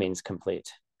soak means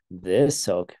complete. This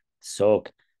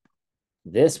soak.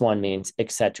 This one means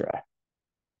etc.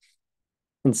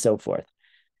 and so forth.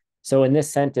 So in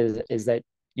this sentence is that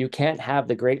you can't have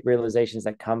the great realizations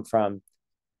that come from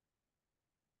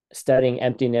studying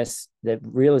emptiness, the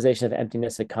realization of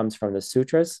emptiness that comes from the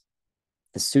sutras,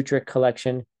 the sutric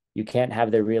collection. You can't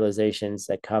have the realizations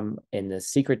that come in the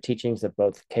secret teachings of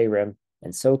both K-Rim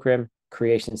and Sokrim,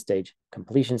 creation stage,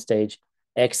 completion stage,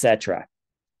 etc.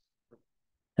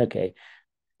 Okay,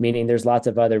 meaning there's lots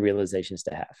of other realizations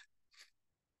to have,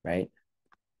 right?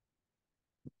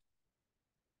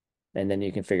 And then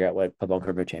you can figure out what Pabonka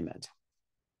Rinpoche meant.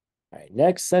 All right,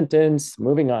 next sentence,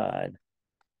 moving on.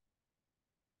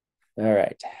 All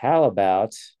right, how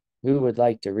about, who would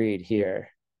like to read here?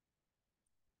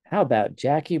 How about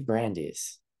Jackie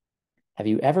Brandeis? Have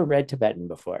you ever read Tibetan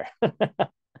before?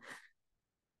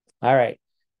 All right,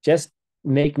 just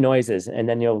make noises and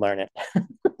then you'll learn it.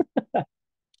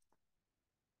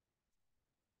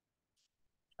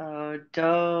 Oh,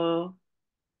 do.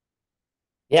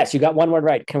 Yes, you got one word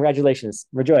right. Congratulations.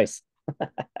 Rejoice.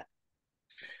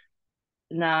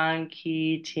 Nan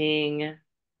ki ting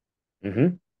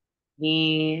Mm-hmm.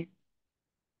 ni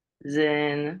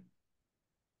zin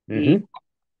Mm-hmm.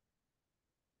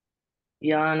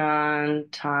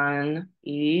 yanan tan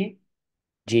i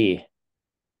G.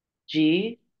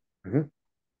 G, Mm-hmm.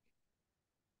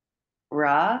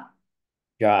 Ra,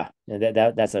 Draw.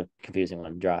 That's a confusing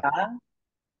one. Draw. Ga,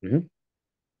 Mm-hmm.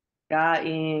 Ga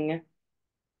Ing,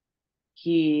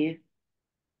 He,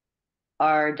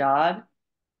 R, Dog,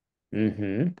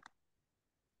 Mm-hmm.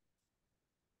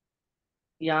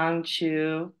 Yang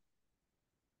Chu,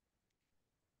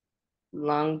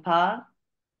 Lung Pa,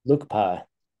 Lukpa.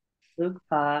 Luk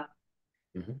Pa,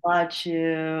 Mm-hmm. La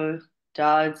Chu,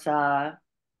 Dod Sa,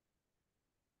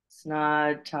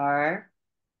 Snod Tar,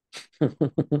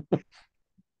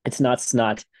 It's not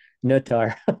snot.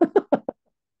 Notar.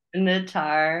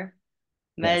 Natar,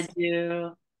 Yes.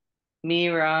 Medu,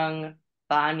 Mirung,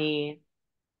 Bani,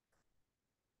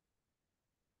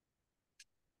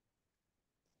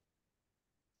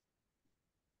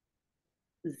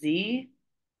 Z,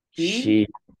 He, She.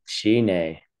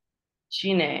 Shine.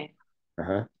 Shine,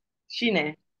 Uh-huh.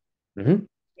 Shine, Mm-hmm.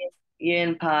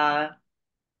 Yin Pa,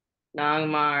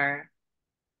 Nangmar,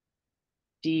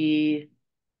 D,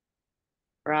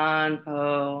 Ron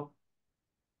Po,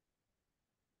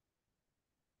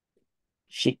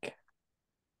 Chic.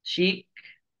 Sheik,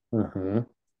 Mm-hmm.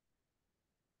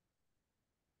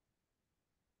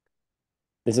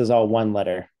 This is all one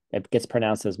letter. It gets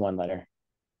pronounced as one letter.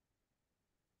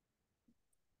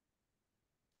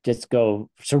 Just go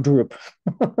so droop.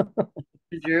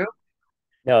 Drew,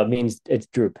 No, it means it's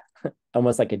droop,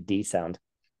 almost like a D sound.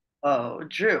 oh,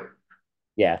 Drew,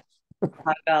 Yeah.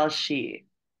 Hagal Shi.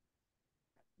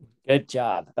 Good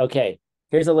job. Okay.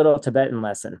 Here's a little Tibetan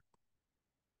lesson.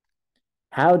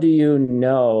 How do you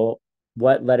know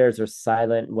what letters are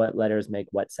silent, what letters make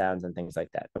what sounds, and things like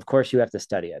that? Of course, you have to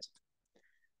study it.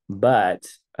 But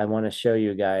I want to show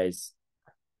you guys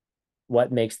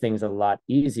what makes things a lot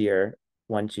easier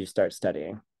once you start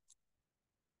studying.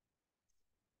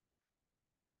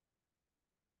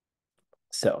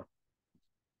 So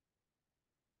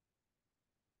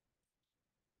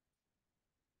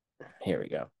here we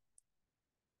go.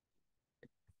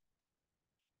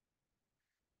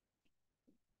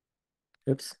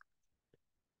 Oops.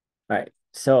 All right.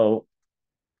 So,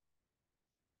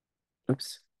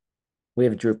 oops. We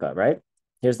have drupa, right?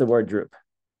 Here's the word droop.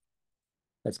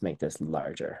 Let's make this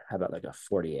larger. How about like a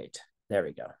 48? There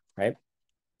we go, right?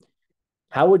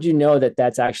 How would you know that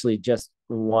that's actually just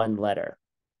one letter,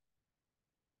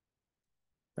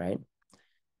 right?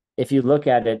 If you look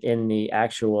at it in the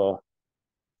actual,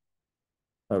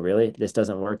 oh, really? This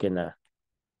doesn't work in the,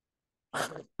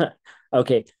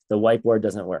 okay, the whiteboard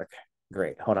doesn't work.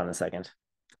 Great. Hold on a second.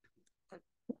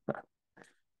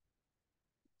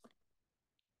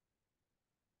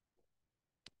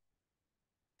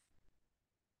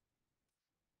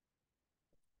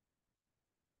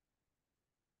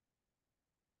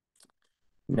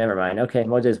 Never mind. Okay,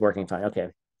 Moja is working fine. Okay.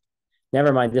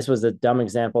 Never mind. This was a dumb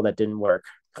example that didn't work.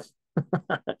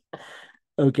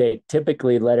 Okay,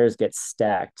 typically letters get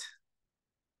stacked.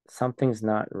 Something's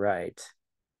not right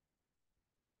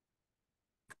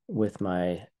with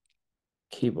my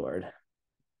keyboard.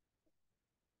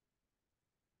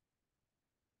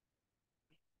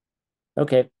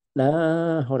 Okay,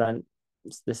 hold on.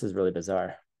 This is really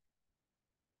bizarre.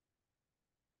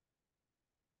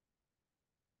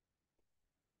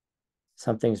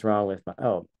 Something's wrong with my,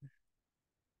 oh,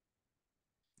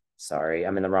 sorry,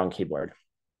 I'm in the wrong keyboard.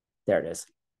 There it is.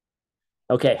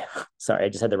 Okay, sorry, I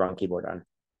just had the wrong keyboard on.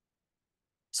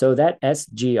 So that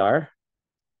SGR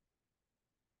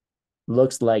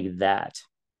looks like that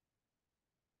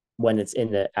when it's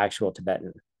in the actual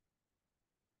Tibetan.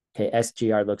 Okay,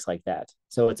 SGR looks like that.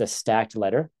 So it's a stacked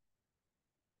letter.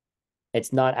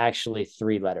 It's not actually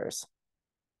three letters.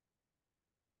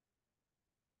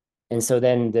 And so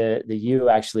then the U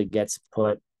actually gets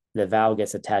put, the vowel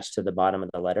gets attached to the bottom of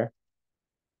the letter.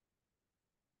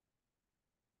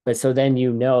 But so then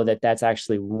you know that that's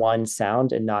actually one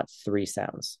sound and not three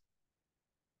sounds.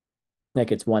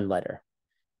 Like it's one letter.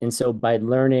 And so by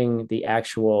learning the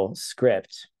actual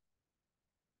script,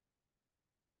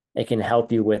 it can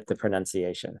help you with the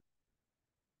pronunciation.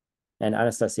 And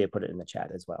Anastasia put it in the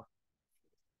chat as well.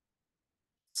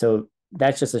 So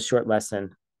that's just a short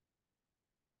lesson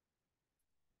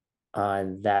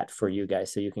on that for you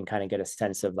guys. So you can kind of get a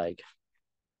sense of like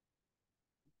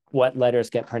what letters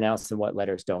get pronounced and what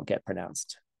letters don't get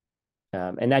pronounced.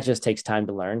 And that just takes time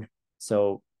to learn.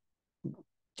 So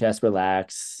just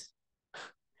relax.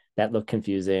 That looked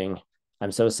confusing.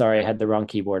 I'm so sorry I had the wrong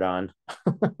keyboard on.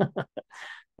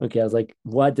 Okay, I was like,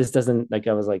 what? This doesn't, like,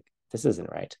 I was like, this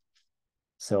isn't right.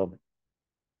 So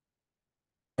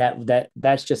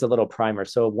that's just a little primer.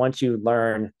 So once you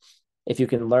learn, if you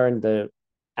can learn the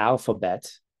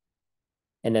alphabet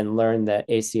and then learn the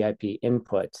ACIP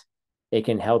input, it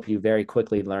can help you very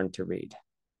quickly learn to read.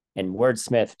 And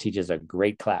Wordsmith teaches a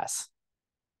great class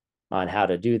on how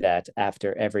to do that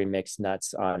after every mixed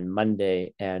nuts on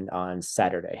Monday and on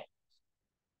Saturday.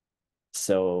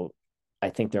 So I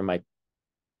think there might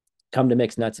come to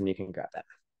mixed nuts and you can grab that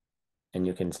and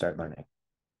you can start learning.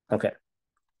 Okay.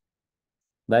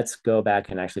 Let's go back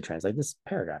and actually translate this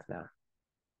paragraph now.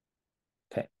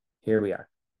 Okay, here we are.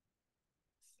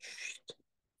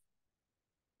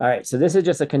 All right, so this is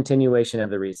just a continuation of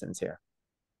the reasons here.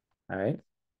 All right.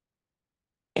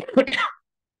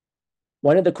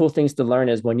 One of the cool things to learn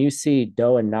is when you see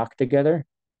do and knock together,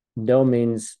 do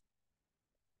means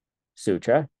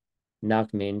sutra,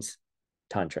 knock means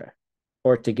tantra.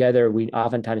 Or together, we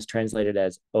oftentimes translate it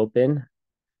as open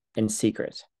and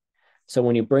secret. So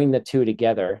when you bring the two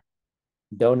together,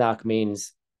 do knock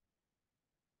means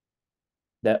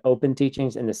the open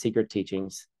teachings and the secret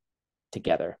teachings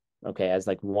together, okay, as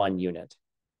like one unit,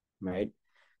 right?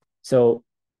 So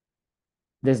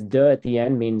this de at the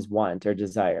end means want or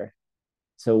desire.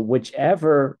 So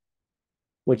whichever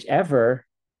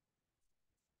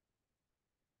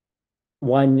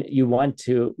one you want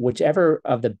to, whichever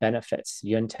of the benefits,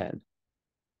 yunten,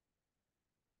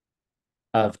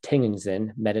 of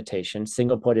Tingenzin meditation,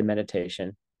 single-pointed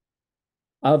meditation,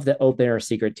 of the open or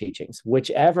secret teachings,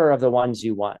 whichever of the ones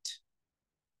you want,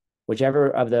 whichever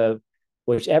of the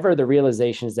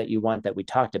realizations that you want that we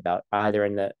talked about, either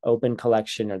in the open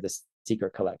collection or the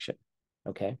secret collection,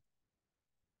 okay?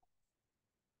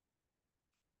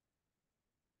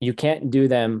 You can't do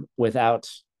them without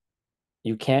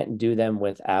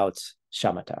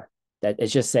shamatha. That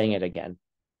it's just saying it again,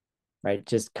 right?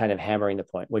 Just kind of hammering the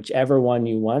point. Whichever one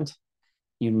you want,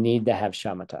 you need to have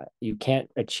shamatha. You can't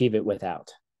achieve it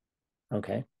without,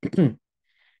 okay? And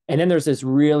then there's this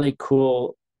really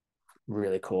cool,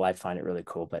 I find it really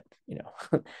cool, but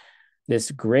this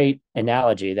great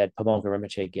analogy that Pamonka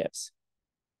Rinpoche gives,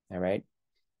 all right?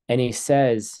 And he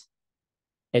says,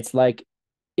 it's like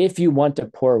if you want to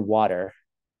pour water,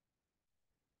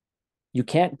 you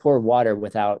can't pour water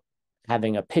without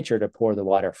having a pitcher to pour the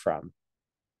water from.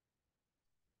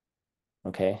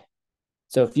 Okay.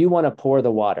 So if you want to pour the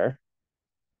water,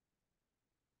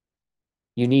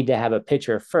 you need to have a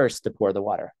pitcher first to pour the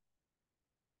water.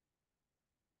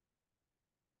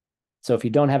 So if you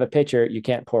don't have a pitcher, you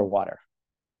can't pour water.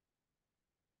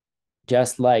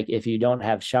 Just like if you don't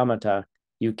have shamatha,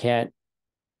 you can't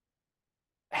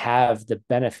have the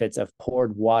benefits of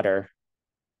poured water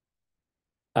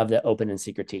of the open and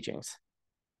secret teachings.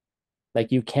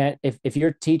 Like you can't, if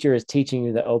your teacher is teaching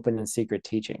you the open and secret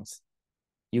teachings,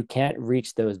 you can't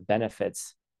reach those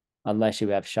benefits unless you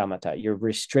have shamatha. You're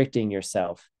restricting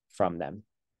yourself from them.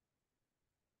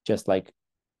 Just like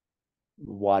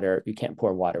water, you can't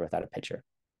pour water without a pitcher.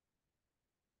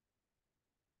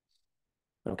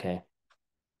 Okay.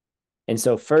 And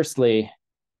so firstly,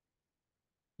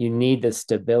 you need the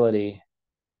stability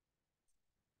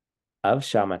of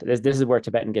shamatha. This is where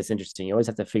Tibetan gets interesting. You always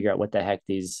have to figure out what the heck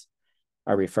these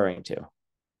are referring to.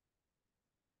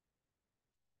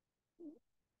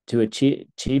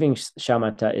 Achieving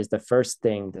shamatha is the first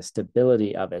thing, the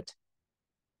stability of it,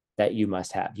 that you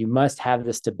must have. You must have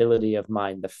the stability of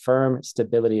mind, the firm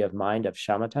stability of mind of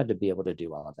shamatha to be able to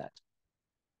do all of that.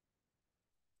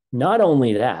 Not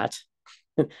only that,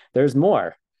 there's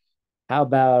more. How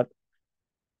about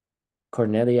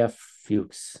Cornelia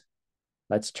Fuchs?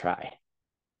 Let's try.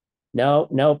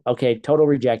 No. Okay, total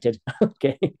rejected.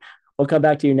 Okay, we'll come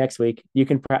back to you next week. You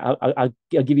can. I'll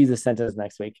give you the sentence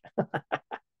next week.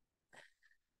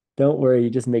 Don't worry, you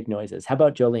just make noises. How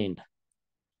about Jolene?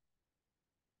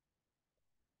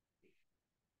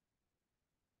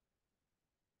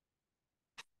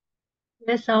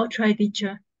 Yes, I'll try,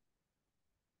 teacher.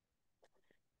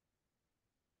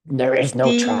 There is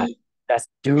no try. That's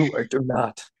do or do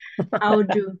not. I'll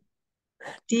do.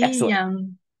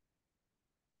 Excellent.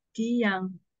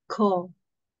 Diyang ko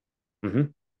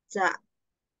za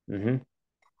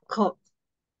ko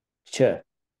Che.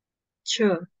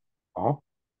 che Oh.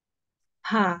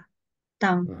 pa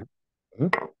dang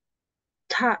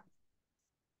ta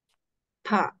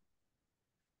pa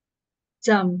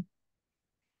jam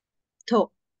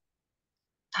to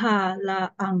pa la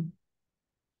ang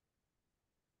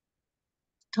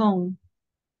tong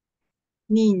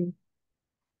nin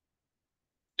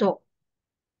to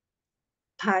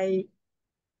pai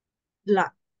la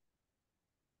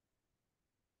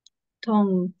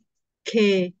tong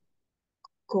ke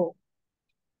ko.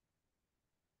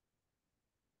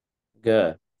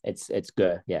 Good. It's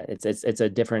good. Yeah, it's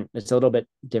a little bit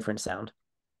different sound.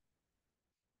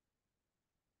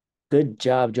 Good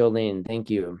job, Jolene.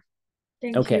 Thank you.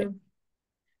 Thank Okay. you.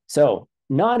 So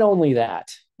not only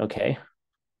that, okay,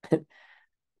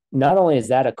 not only is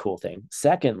that a cool thing,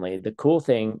 secondly, the cool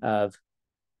thing of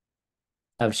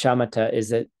shamatha is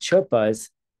that chupa is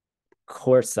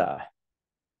korsa.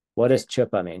 What does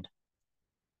chupa mean?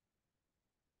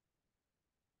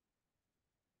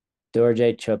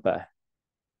 Dorje chupa.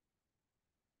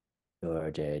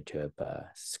 Dorje chupa.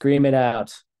 Scream it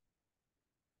out.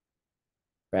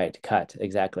 Right, cut,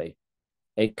 exactly.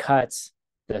 It cuts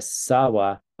the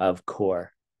sawa of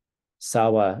core.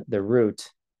 Sawa, the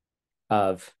root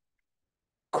of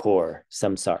core,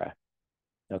 samsara.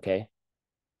 Okay?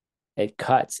 It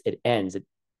cuts, it ends, it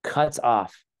cuts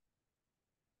off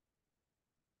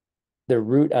the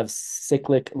root of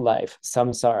cyclic life,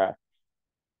 samsara.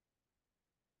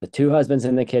 The two husbands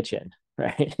in the kitchen,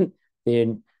 right?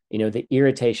 The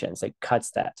irritations, it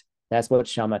cuts that. That's what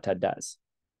shamatha does,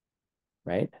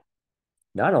 right?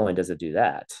 Not only does it do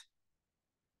that,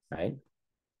 right?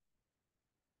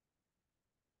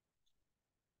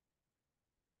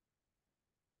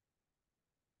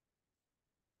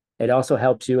 It also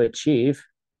helps you achieve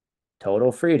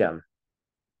total freedom,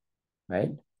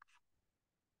 right?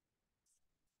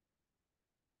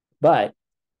 But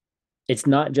it's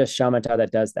not just shamatha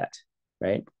that does that,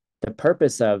 right? The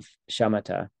purpose of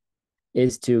shamatha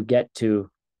is to get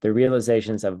to the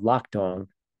realizations of laktong,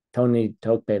 toni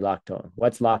tokpe laktong.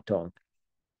 What's laktong?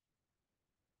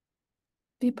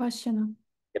 Vipassana.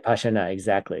 Vipassana,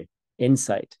 exactly.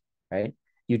 Insight, right?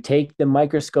 You take the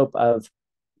microscope of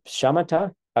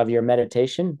shamatha, of your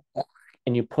meditation,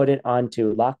 and you put it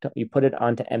onto laktong, you put it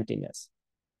onto emptiness.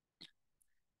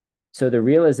 So the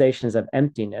realizations of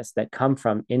emptiness that come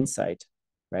from insight,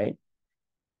 right,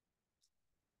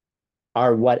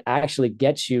 are what actually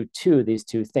gets you to these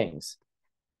two things: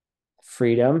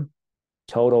 freedom,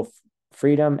 total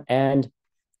freedom, and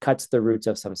cuts the roots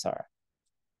of samsara.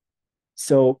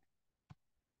 So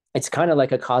it's kind of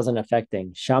like a cause and effect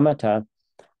thing. Shamatha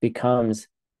becomes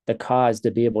the cause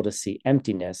to be able to see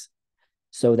emptiness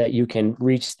so that you can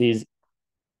reach these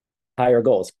higher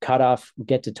goals,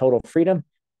 get to total freedom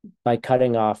by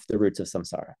cutting off the roots of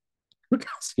samsara.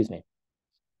 Excuse me.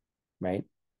 Right?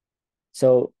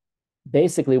 So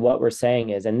basically what we're saying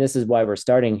is, and this is why we're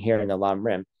starting here in the Lam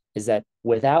Rim, is that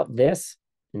without this,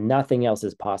 nothing else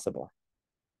is possible.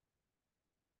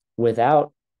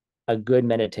 Without a good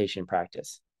meditation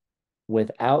practice,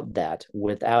 without that,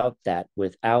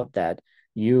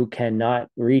 you cannot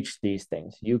reach these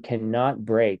things. You cannot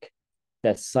break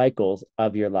the cycles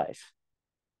of your life.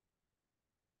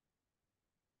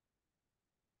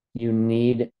 You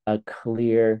need a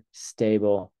clear,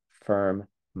 stable, firm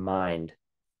mind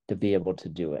to be able to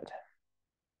do it.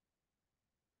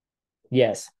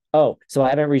 Yes. Oh, so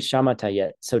I haven't reached shamatha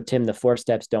yet. So Tim, the 4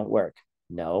 steps don't work.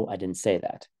 No, I didn't say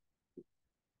that.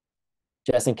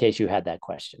 Just in case you had that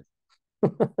question.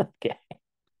 Okay.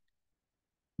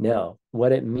 No,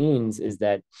 what it means is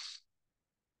that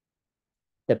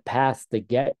the path to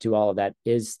get to all of that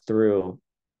is through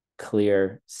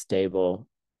clear, stable,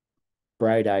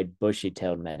 bright-eyed,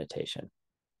 bushy-tailed meditation.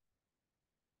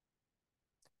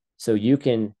 So you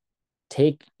can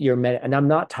take your and I'm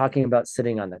not talking about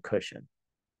sitting on the cushion.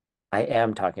 I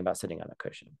am talking about sitting on the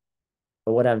cushion.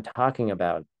 But what I'm talking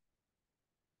about,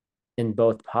 in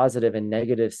both positive and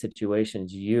negative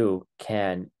situations, you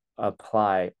can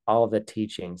apply all the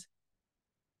teachings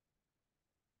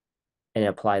and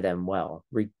apply them well,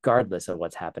 regardless of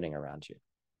what's happening around you.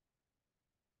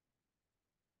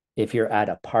 If you're at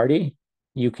a party,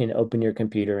 you can open your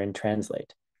computer and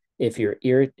translate. If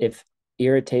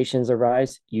irritations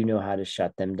arise, you know how to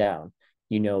shut them down.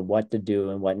 You know what to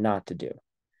do and what not to do.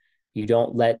 You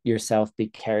don't let yourself be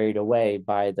carried away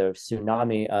by the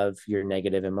tsunami of your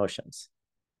negative emotions.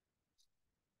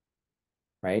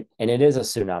 Right? And it is a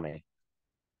tsunami.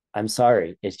 I'm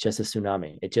sorry, it's just a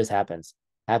tsunami. It just happens.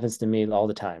 Happens to me all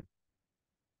the time.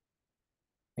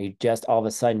 You just all of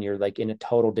a sudden you're like in a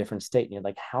total different state and you're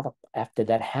like, how the F did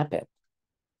that happen?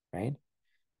 Right?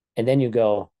 And then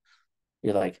you're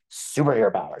like,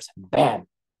 superhero powers, bam.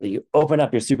 You open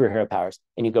up your superhero powers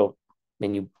and you go,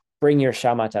 and you bring your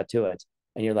shamatha to it.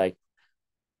 And you're like,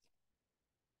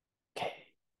 okay,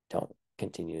 don't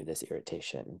continue this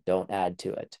irritation. Don't add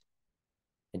to it.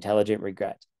 Intelligent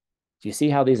regret. Do you see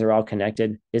how these are all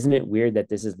connected? Isn't it weird that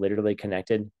this is literally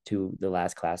connected to the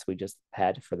last class we just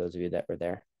had, for those of you that were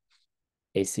there?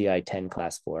 ACI 10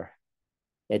 class 4.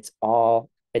 It's all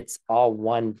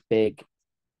one big,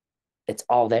 it's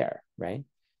all there, right?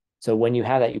 So when you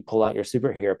have that, you pull out your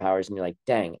superhero powers and you're like,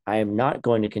 dang, I am not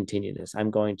going to continue this.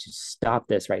 I'm going to stop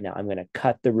this right now. I'm going to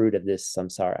cut the root of this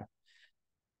samsara,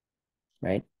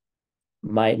 right?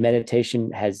 My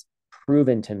meditation has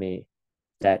proven to me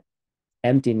that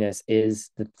emptiness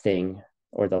is the thing,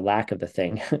 or the lack of the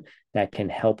thing, that can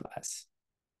help us.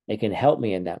 It can help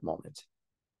me in that moment,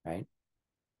 right?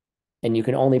 And you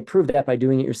can only prove that by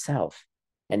doing it yourself.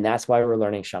 And that's why we're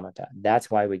learning shamatha. That's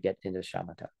why we get into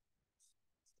shamatha.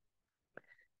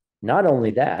 Not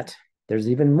only that, there's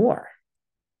even more.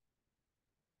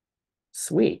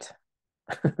 Sweet.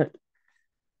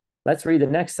 Let's read the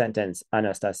next sentence,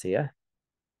 Anastasia.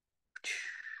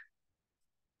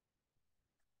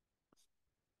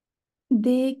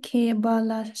 De kewa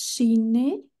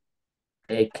lashine,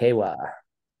 Ekewa.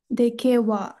 de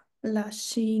kewa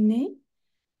lashine,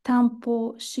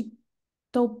 tampo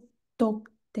shiktokte,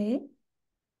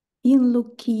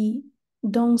 inluki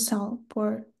donsal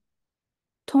por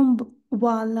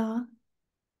tombwala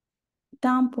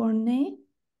tamporne,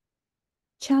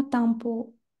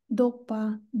 chatampo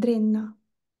dopa drena.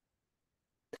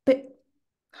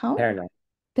 How? Perna.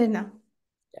 Pena.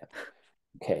 Yeah.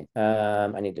 Okay.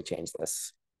 I need to change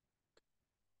this.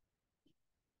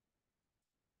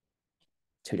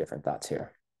 Two different thoughts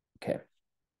here. Okay.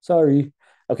 Sorry.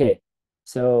 Okay.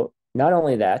 So not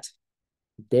only that,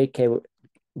 dekewa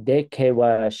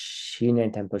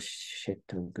shine tempo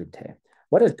shitun gute.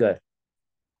 What is good?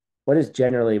 What is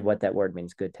generally what that word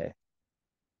means, gute?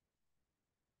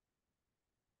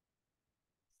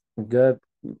 Good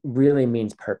really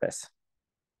means purpose.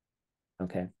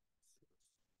 Okay.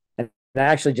 And I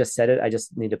actually just said it. I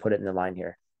just need to put it in the line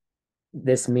here.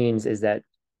 This means is that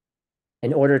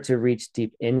in order to reach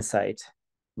deep insight,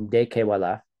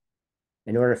 dekewala,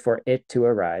 in order for it to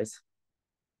arise,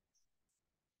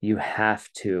 you have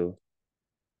to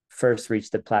first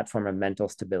reach the platform of mental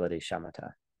stability,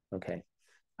 shamatha. Okay.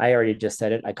 I already just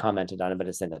said it. I commented on it, but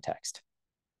it's in the text.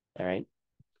 All right.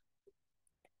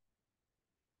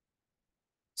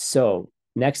 So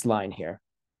next line here.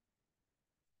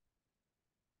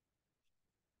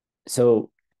 So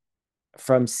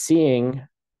from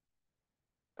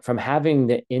having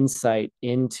the insight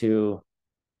into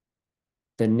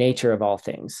the nature of all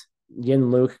things,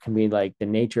 yin luke can be like the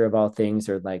nature of all things,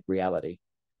 or like reality.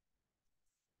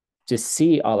 Just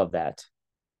see all of that,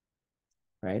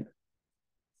 right?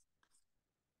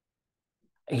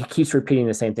 He keeps repeating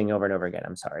the same thing over and over again.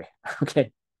 I'm sorry.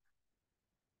 Okay.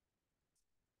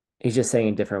 He's just saying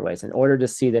in different ways. In order to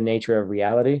see the nature of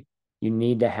reality, you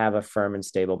need to have a firm and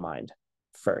stable mind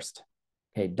first.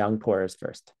 Okay, Dangpur is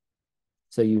first.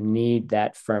 So you need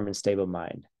that firm and stable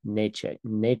mind. Necha.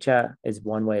 Necha is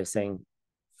one way of saying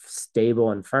stable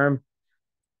and firm.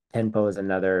 Tenpo is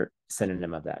another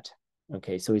synonym of that.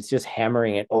 Okay, so he's just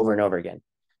hammering it over and over again.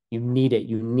 You need it.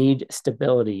 You need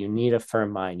stability. You need a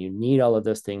firm mind. You need all of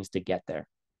those things to get there.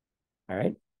 All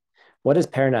right. What does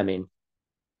Perna mean?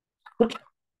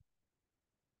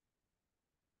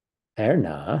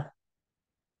 Perna,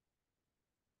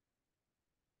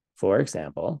 for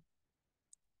example,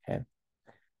 okay,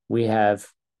 we have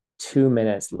 2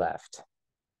 minutes left.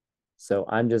 So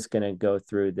I'm just going to go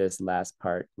through this last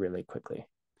part really quickly.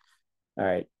 All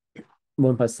right.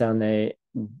 Mumpasane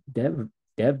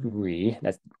debris,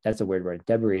 that's a weird word,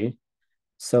 debris.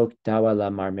 Sok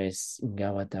dawala marmes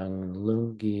gawatang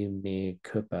lungi mi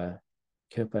kupa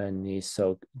ni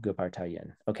sok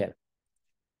gupartayan. Okay.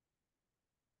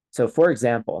 So for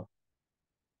example,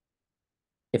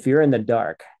 if you're in the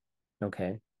dark,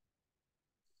 okay,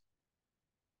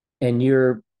 and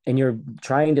you're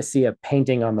trying to see a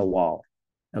painting on the wall,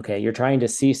 okay, you're trying to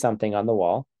see something on the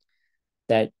wall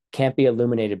that can't be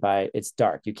illuminated by, it's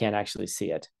dark, you can't actually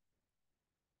see it.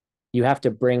 You have to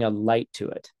bring a light to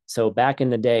it. So back in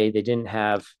the day, they didn't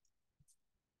have,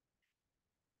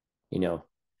 they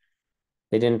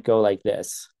didn't go like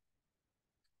this,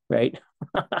 right?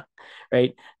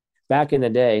 Right? Back in the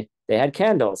day, they had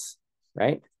candles,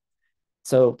 right?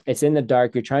 So it's in the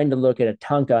dark. You're trying to look at a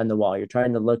tanka on the wall. You're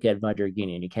trying to look at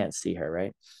Vajragini and you can't see her,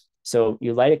 right? So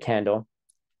you light a candle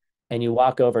and you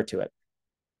walk over to it,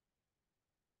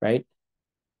 right?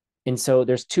 And so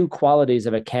there's two qualities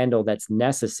of a candle that's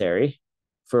necessary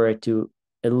for it to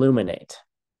illuminate,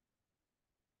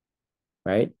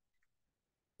 right?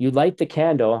 You light the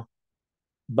candle,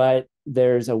 but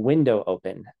there's a window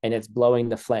open and it's blowing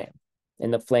the flame.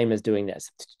 And the flame is doing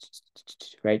this,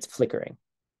 right? It's flickering.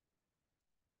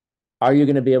 Are you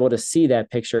going to be able to see that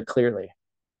picture clearly?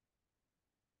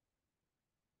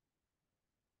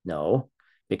 No,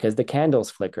 because the candle's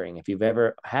flickering. If you've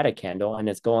ever had a candle and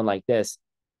it's going like this,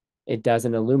 it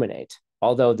doesn't illuminate.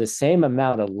 Although the same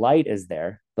amount of light is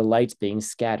there, the light's being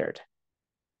scattered.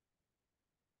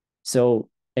 So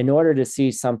in order to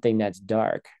see something that's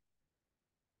dark,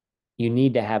 you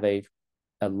need to have a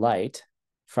light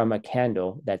from a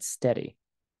candle that's steady.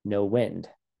 no wind.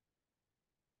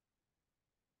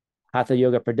 Hatha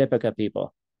Yoga Pradipika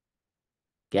people.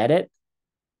 Get it?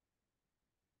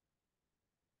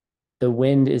 The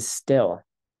wind is still.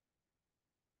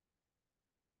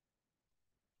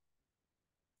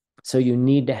 So you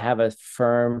need to have a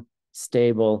firm,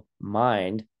 stable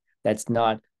mind that's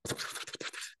not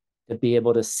to be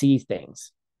able to see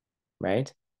things,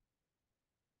 right?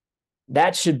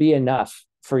 That should be enough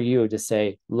for you to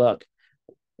say, look,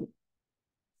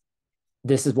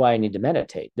 this is why I need to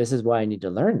meditate. This is why I need to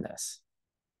learn this.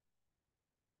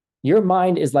 Your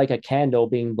mind is like a candle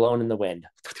being blown in the wind,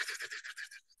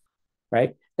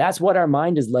 right? That's what our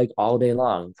mind is like all day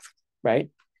long, right?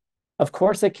 Of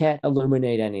course, it can't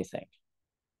illuminate anything.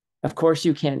 Of course,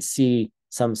 you can't see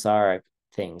samsara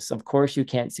things. Of course, you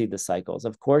can't see the cycles.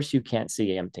 Of course, you can't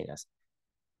see emptiness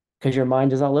because your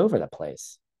mind is all over the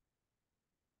place,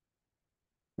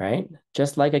 right?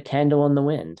 Just like a candle in the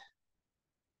wind.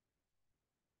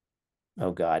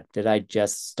 Oh God, did I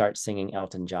just start singing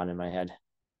Elton John in my head?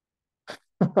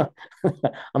 I'm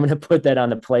going to put that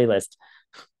on the playlist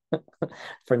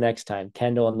for next time,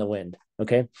 Candle in the Wind,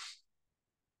 okay?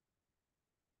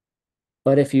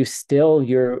 But if you still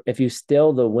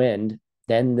the wind,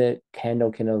 then the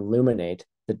candle can illuminate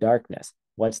the darkness.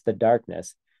 What's the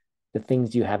darkness? The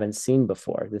things you haven't seen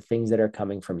before, the things that are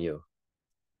coming from you.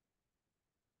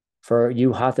 For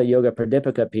you Hatha Yoga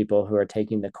Pradipika people who are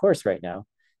taking the course right now,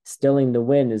 stilling the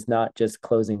wind is not just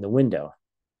closing the window.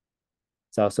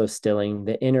 It's also stilling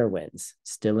the inner winds,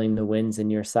 stilling the winds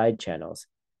in your side channels,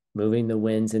 moving the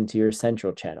winds into your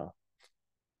central channel.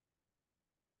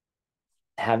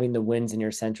 Having the winds in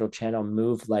your central channel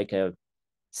move like a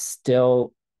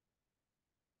still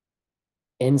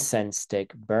incense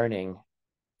stick burning,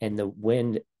 and the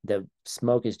wind, the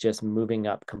smoke is just moving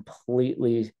up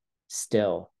completely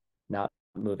still, not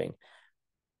moving.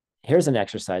 Here's an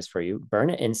exercise for you. Burn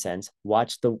an incense,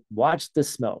 watch the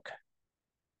smoke.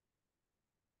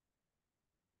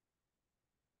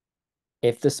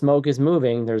 If the smoke is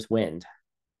moving, there's wind.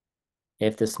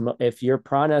 If your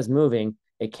prana is moving,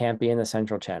 it can't be in the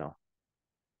central channel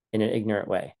in an ignorant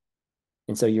way.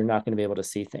 And so you're not going to be able to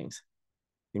see things.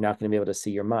 You're not going to be able to see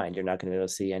your mind. You're not going to be able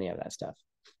to see any of that stuff.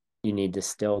 You need to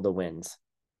still the winds.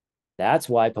 That's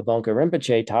why Pabonka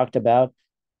Rinpoche talked about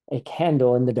a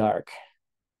candle in the dark.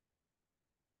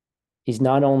 He's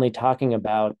not only talking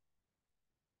about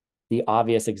the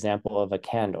obvious example of a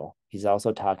candle, he's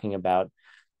also talking about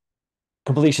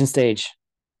completion stage.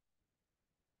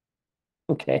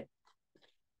 Okay.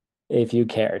 If you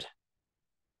cared.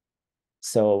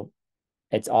 So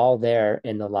it's all there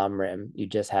in the Lam Rim. You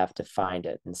just have to find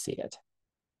it and see it.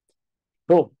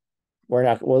 Cool.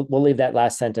 We'll leave that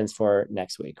last sentence for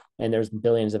next week. And there's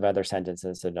billions of other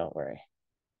sentences, so don't worry.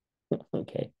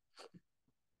 Okay.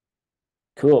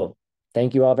 Cool.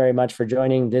 Thank you all very much for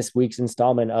joining this week's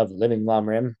installment of Living Lam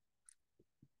Rim.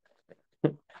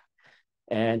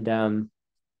 And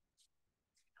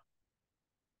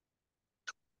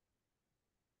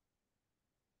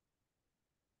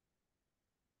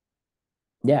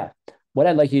yeah, what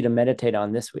I'd like you to meditate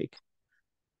on this week.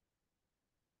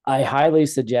 I highly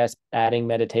suggest adding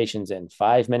meditations in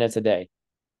 5 minutes a day.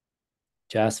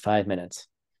 Just 5 minutes.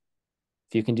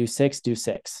 If you can do 6, do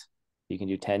 6. If you can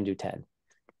do 10, do 10,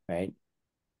 right?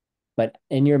 But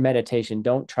in your meditation,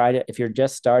 don't try to, if you're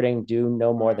just starting, do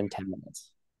no more than 10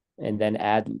 minutes and then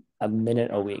add a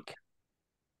minute a week.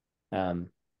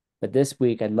 But this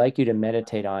week, I'd like you to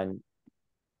meditate on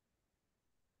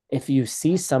if you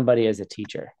see somebody as a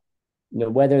teacher,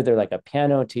 whether they're like a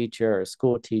piano teacher or a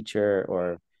school teacher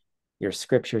or your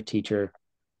scripture teacher,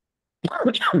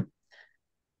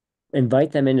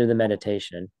 invite them into the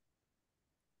meditation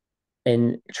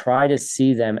and try to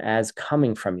see them as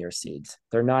coming from your seeds.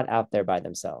 They're not out there by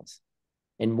themselves.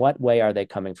 In what way are they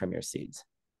coming from your seeds?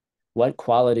 What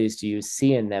qualities do you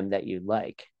see in them that you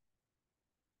like?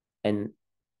 And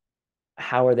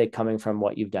how are they coming from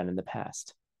what you've done in the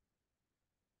past?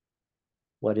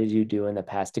 What did you do in the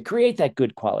past to create that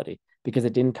good quality? Because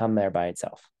it didn't come there by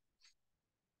itself.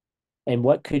 And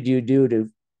what could you do to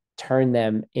turn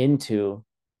them into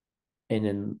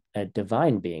a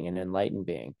divine being, an enlightened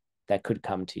being that could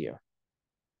come to you,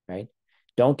 right?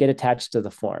 Don't get attached to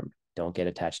the form. Don't get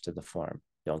attached to the form.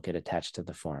 Don't get attached to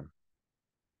the form.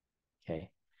 Okay.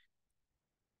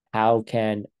 How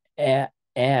can a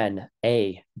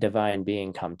divine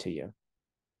being come to you?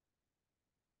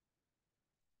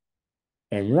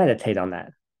 And meditate on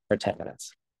that for 10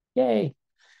 minutes. Yay.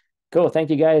 Cool. Thank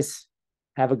you guys.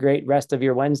 Have a great rest of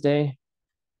your Wednesday.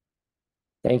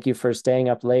 Thank you for staying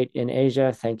up late in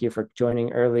Asia. Thank you for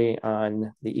joining early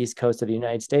on the East Coast of the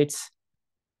United States.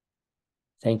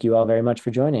 Thank you all very much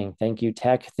for joining. Thank you,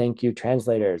 tech. Thank you,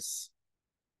 translators.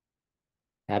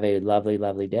 Have a lovely,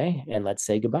 lovely day, and let's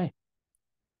say goodbye.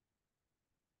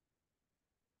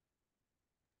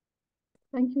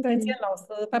 Thank you. 再见，老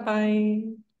师，拜拜，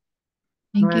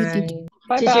 Thank you, teacher.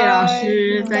 拜拜，谢谢老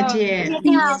师，再这样见。谢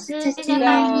谢老师，谢谢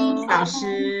麦咪，老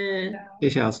师谢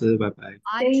谢老师，拜拜。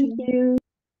 Thank you.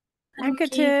 Thank you,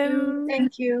 Tim.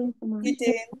 Thank you. 谢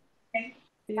谢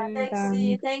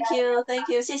，Thank you, thank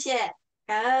you，谢谢，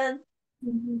感恩。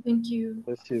 Thank you.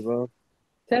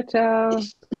 ciao ciao。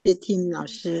谢谢 Tim 老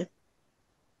师，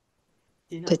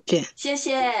再见。谢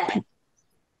谢，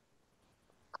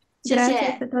谢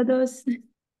Gracias 谢。 a todos.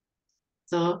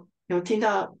 走，有听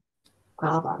到？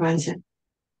好，关一下。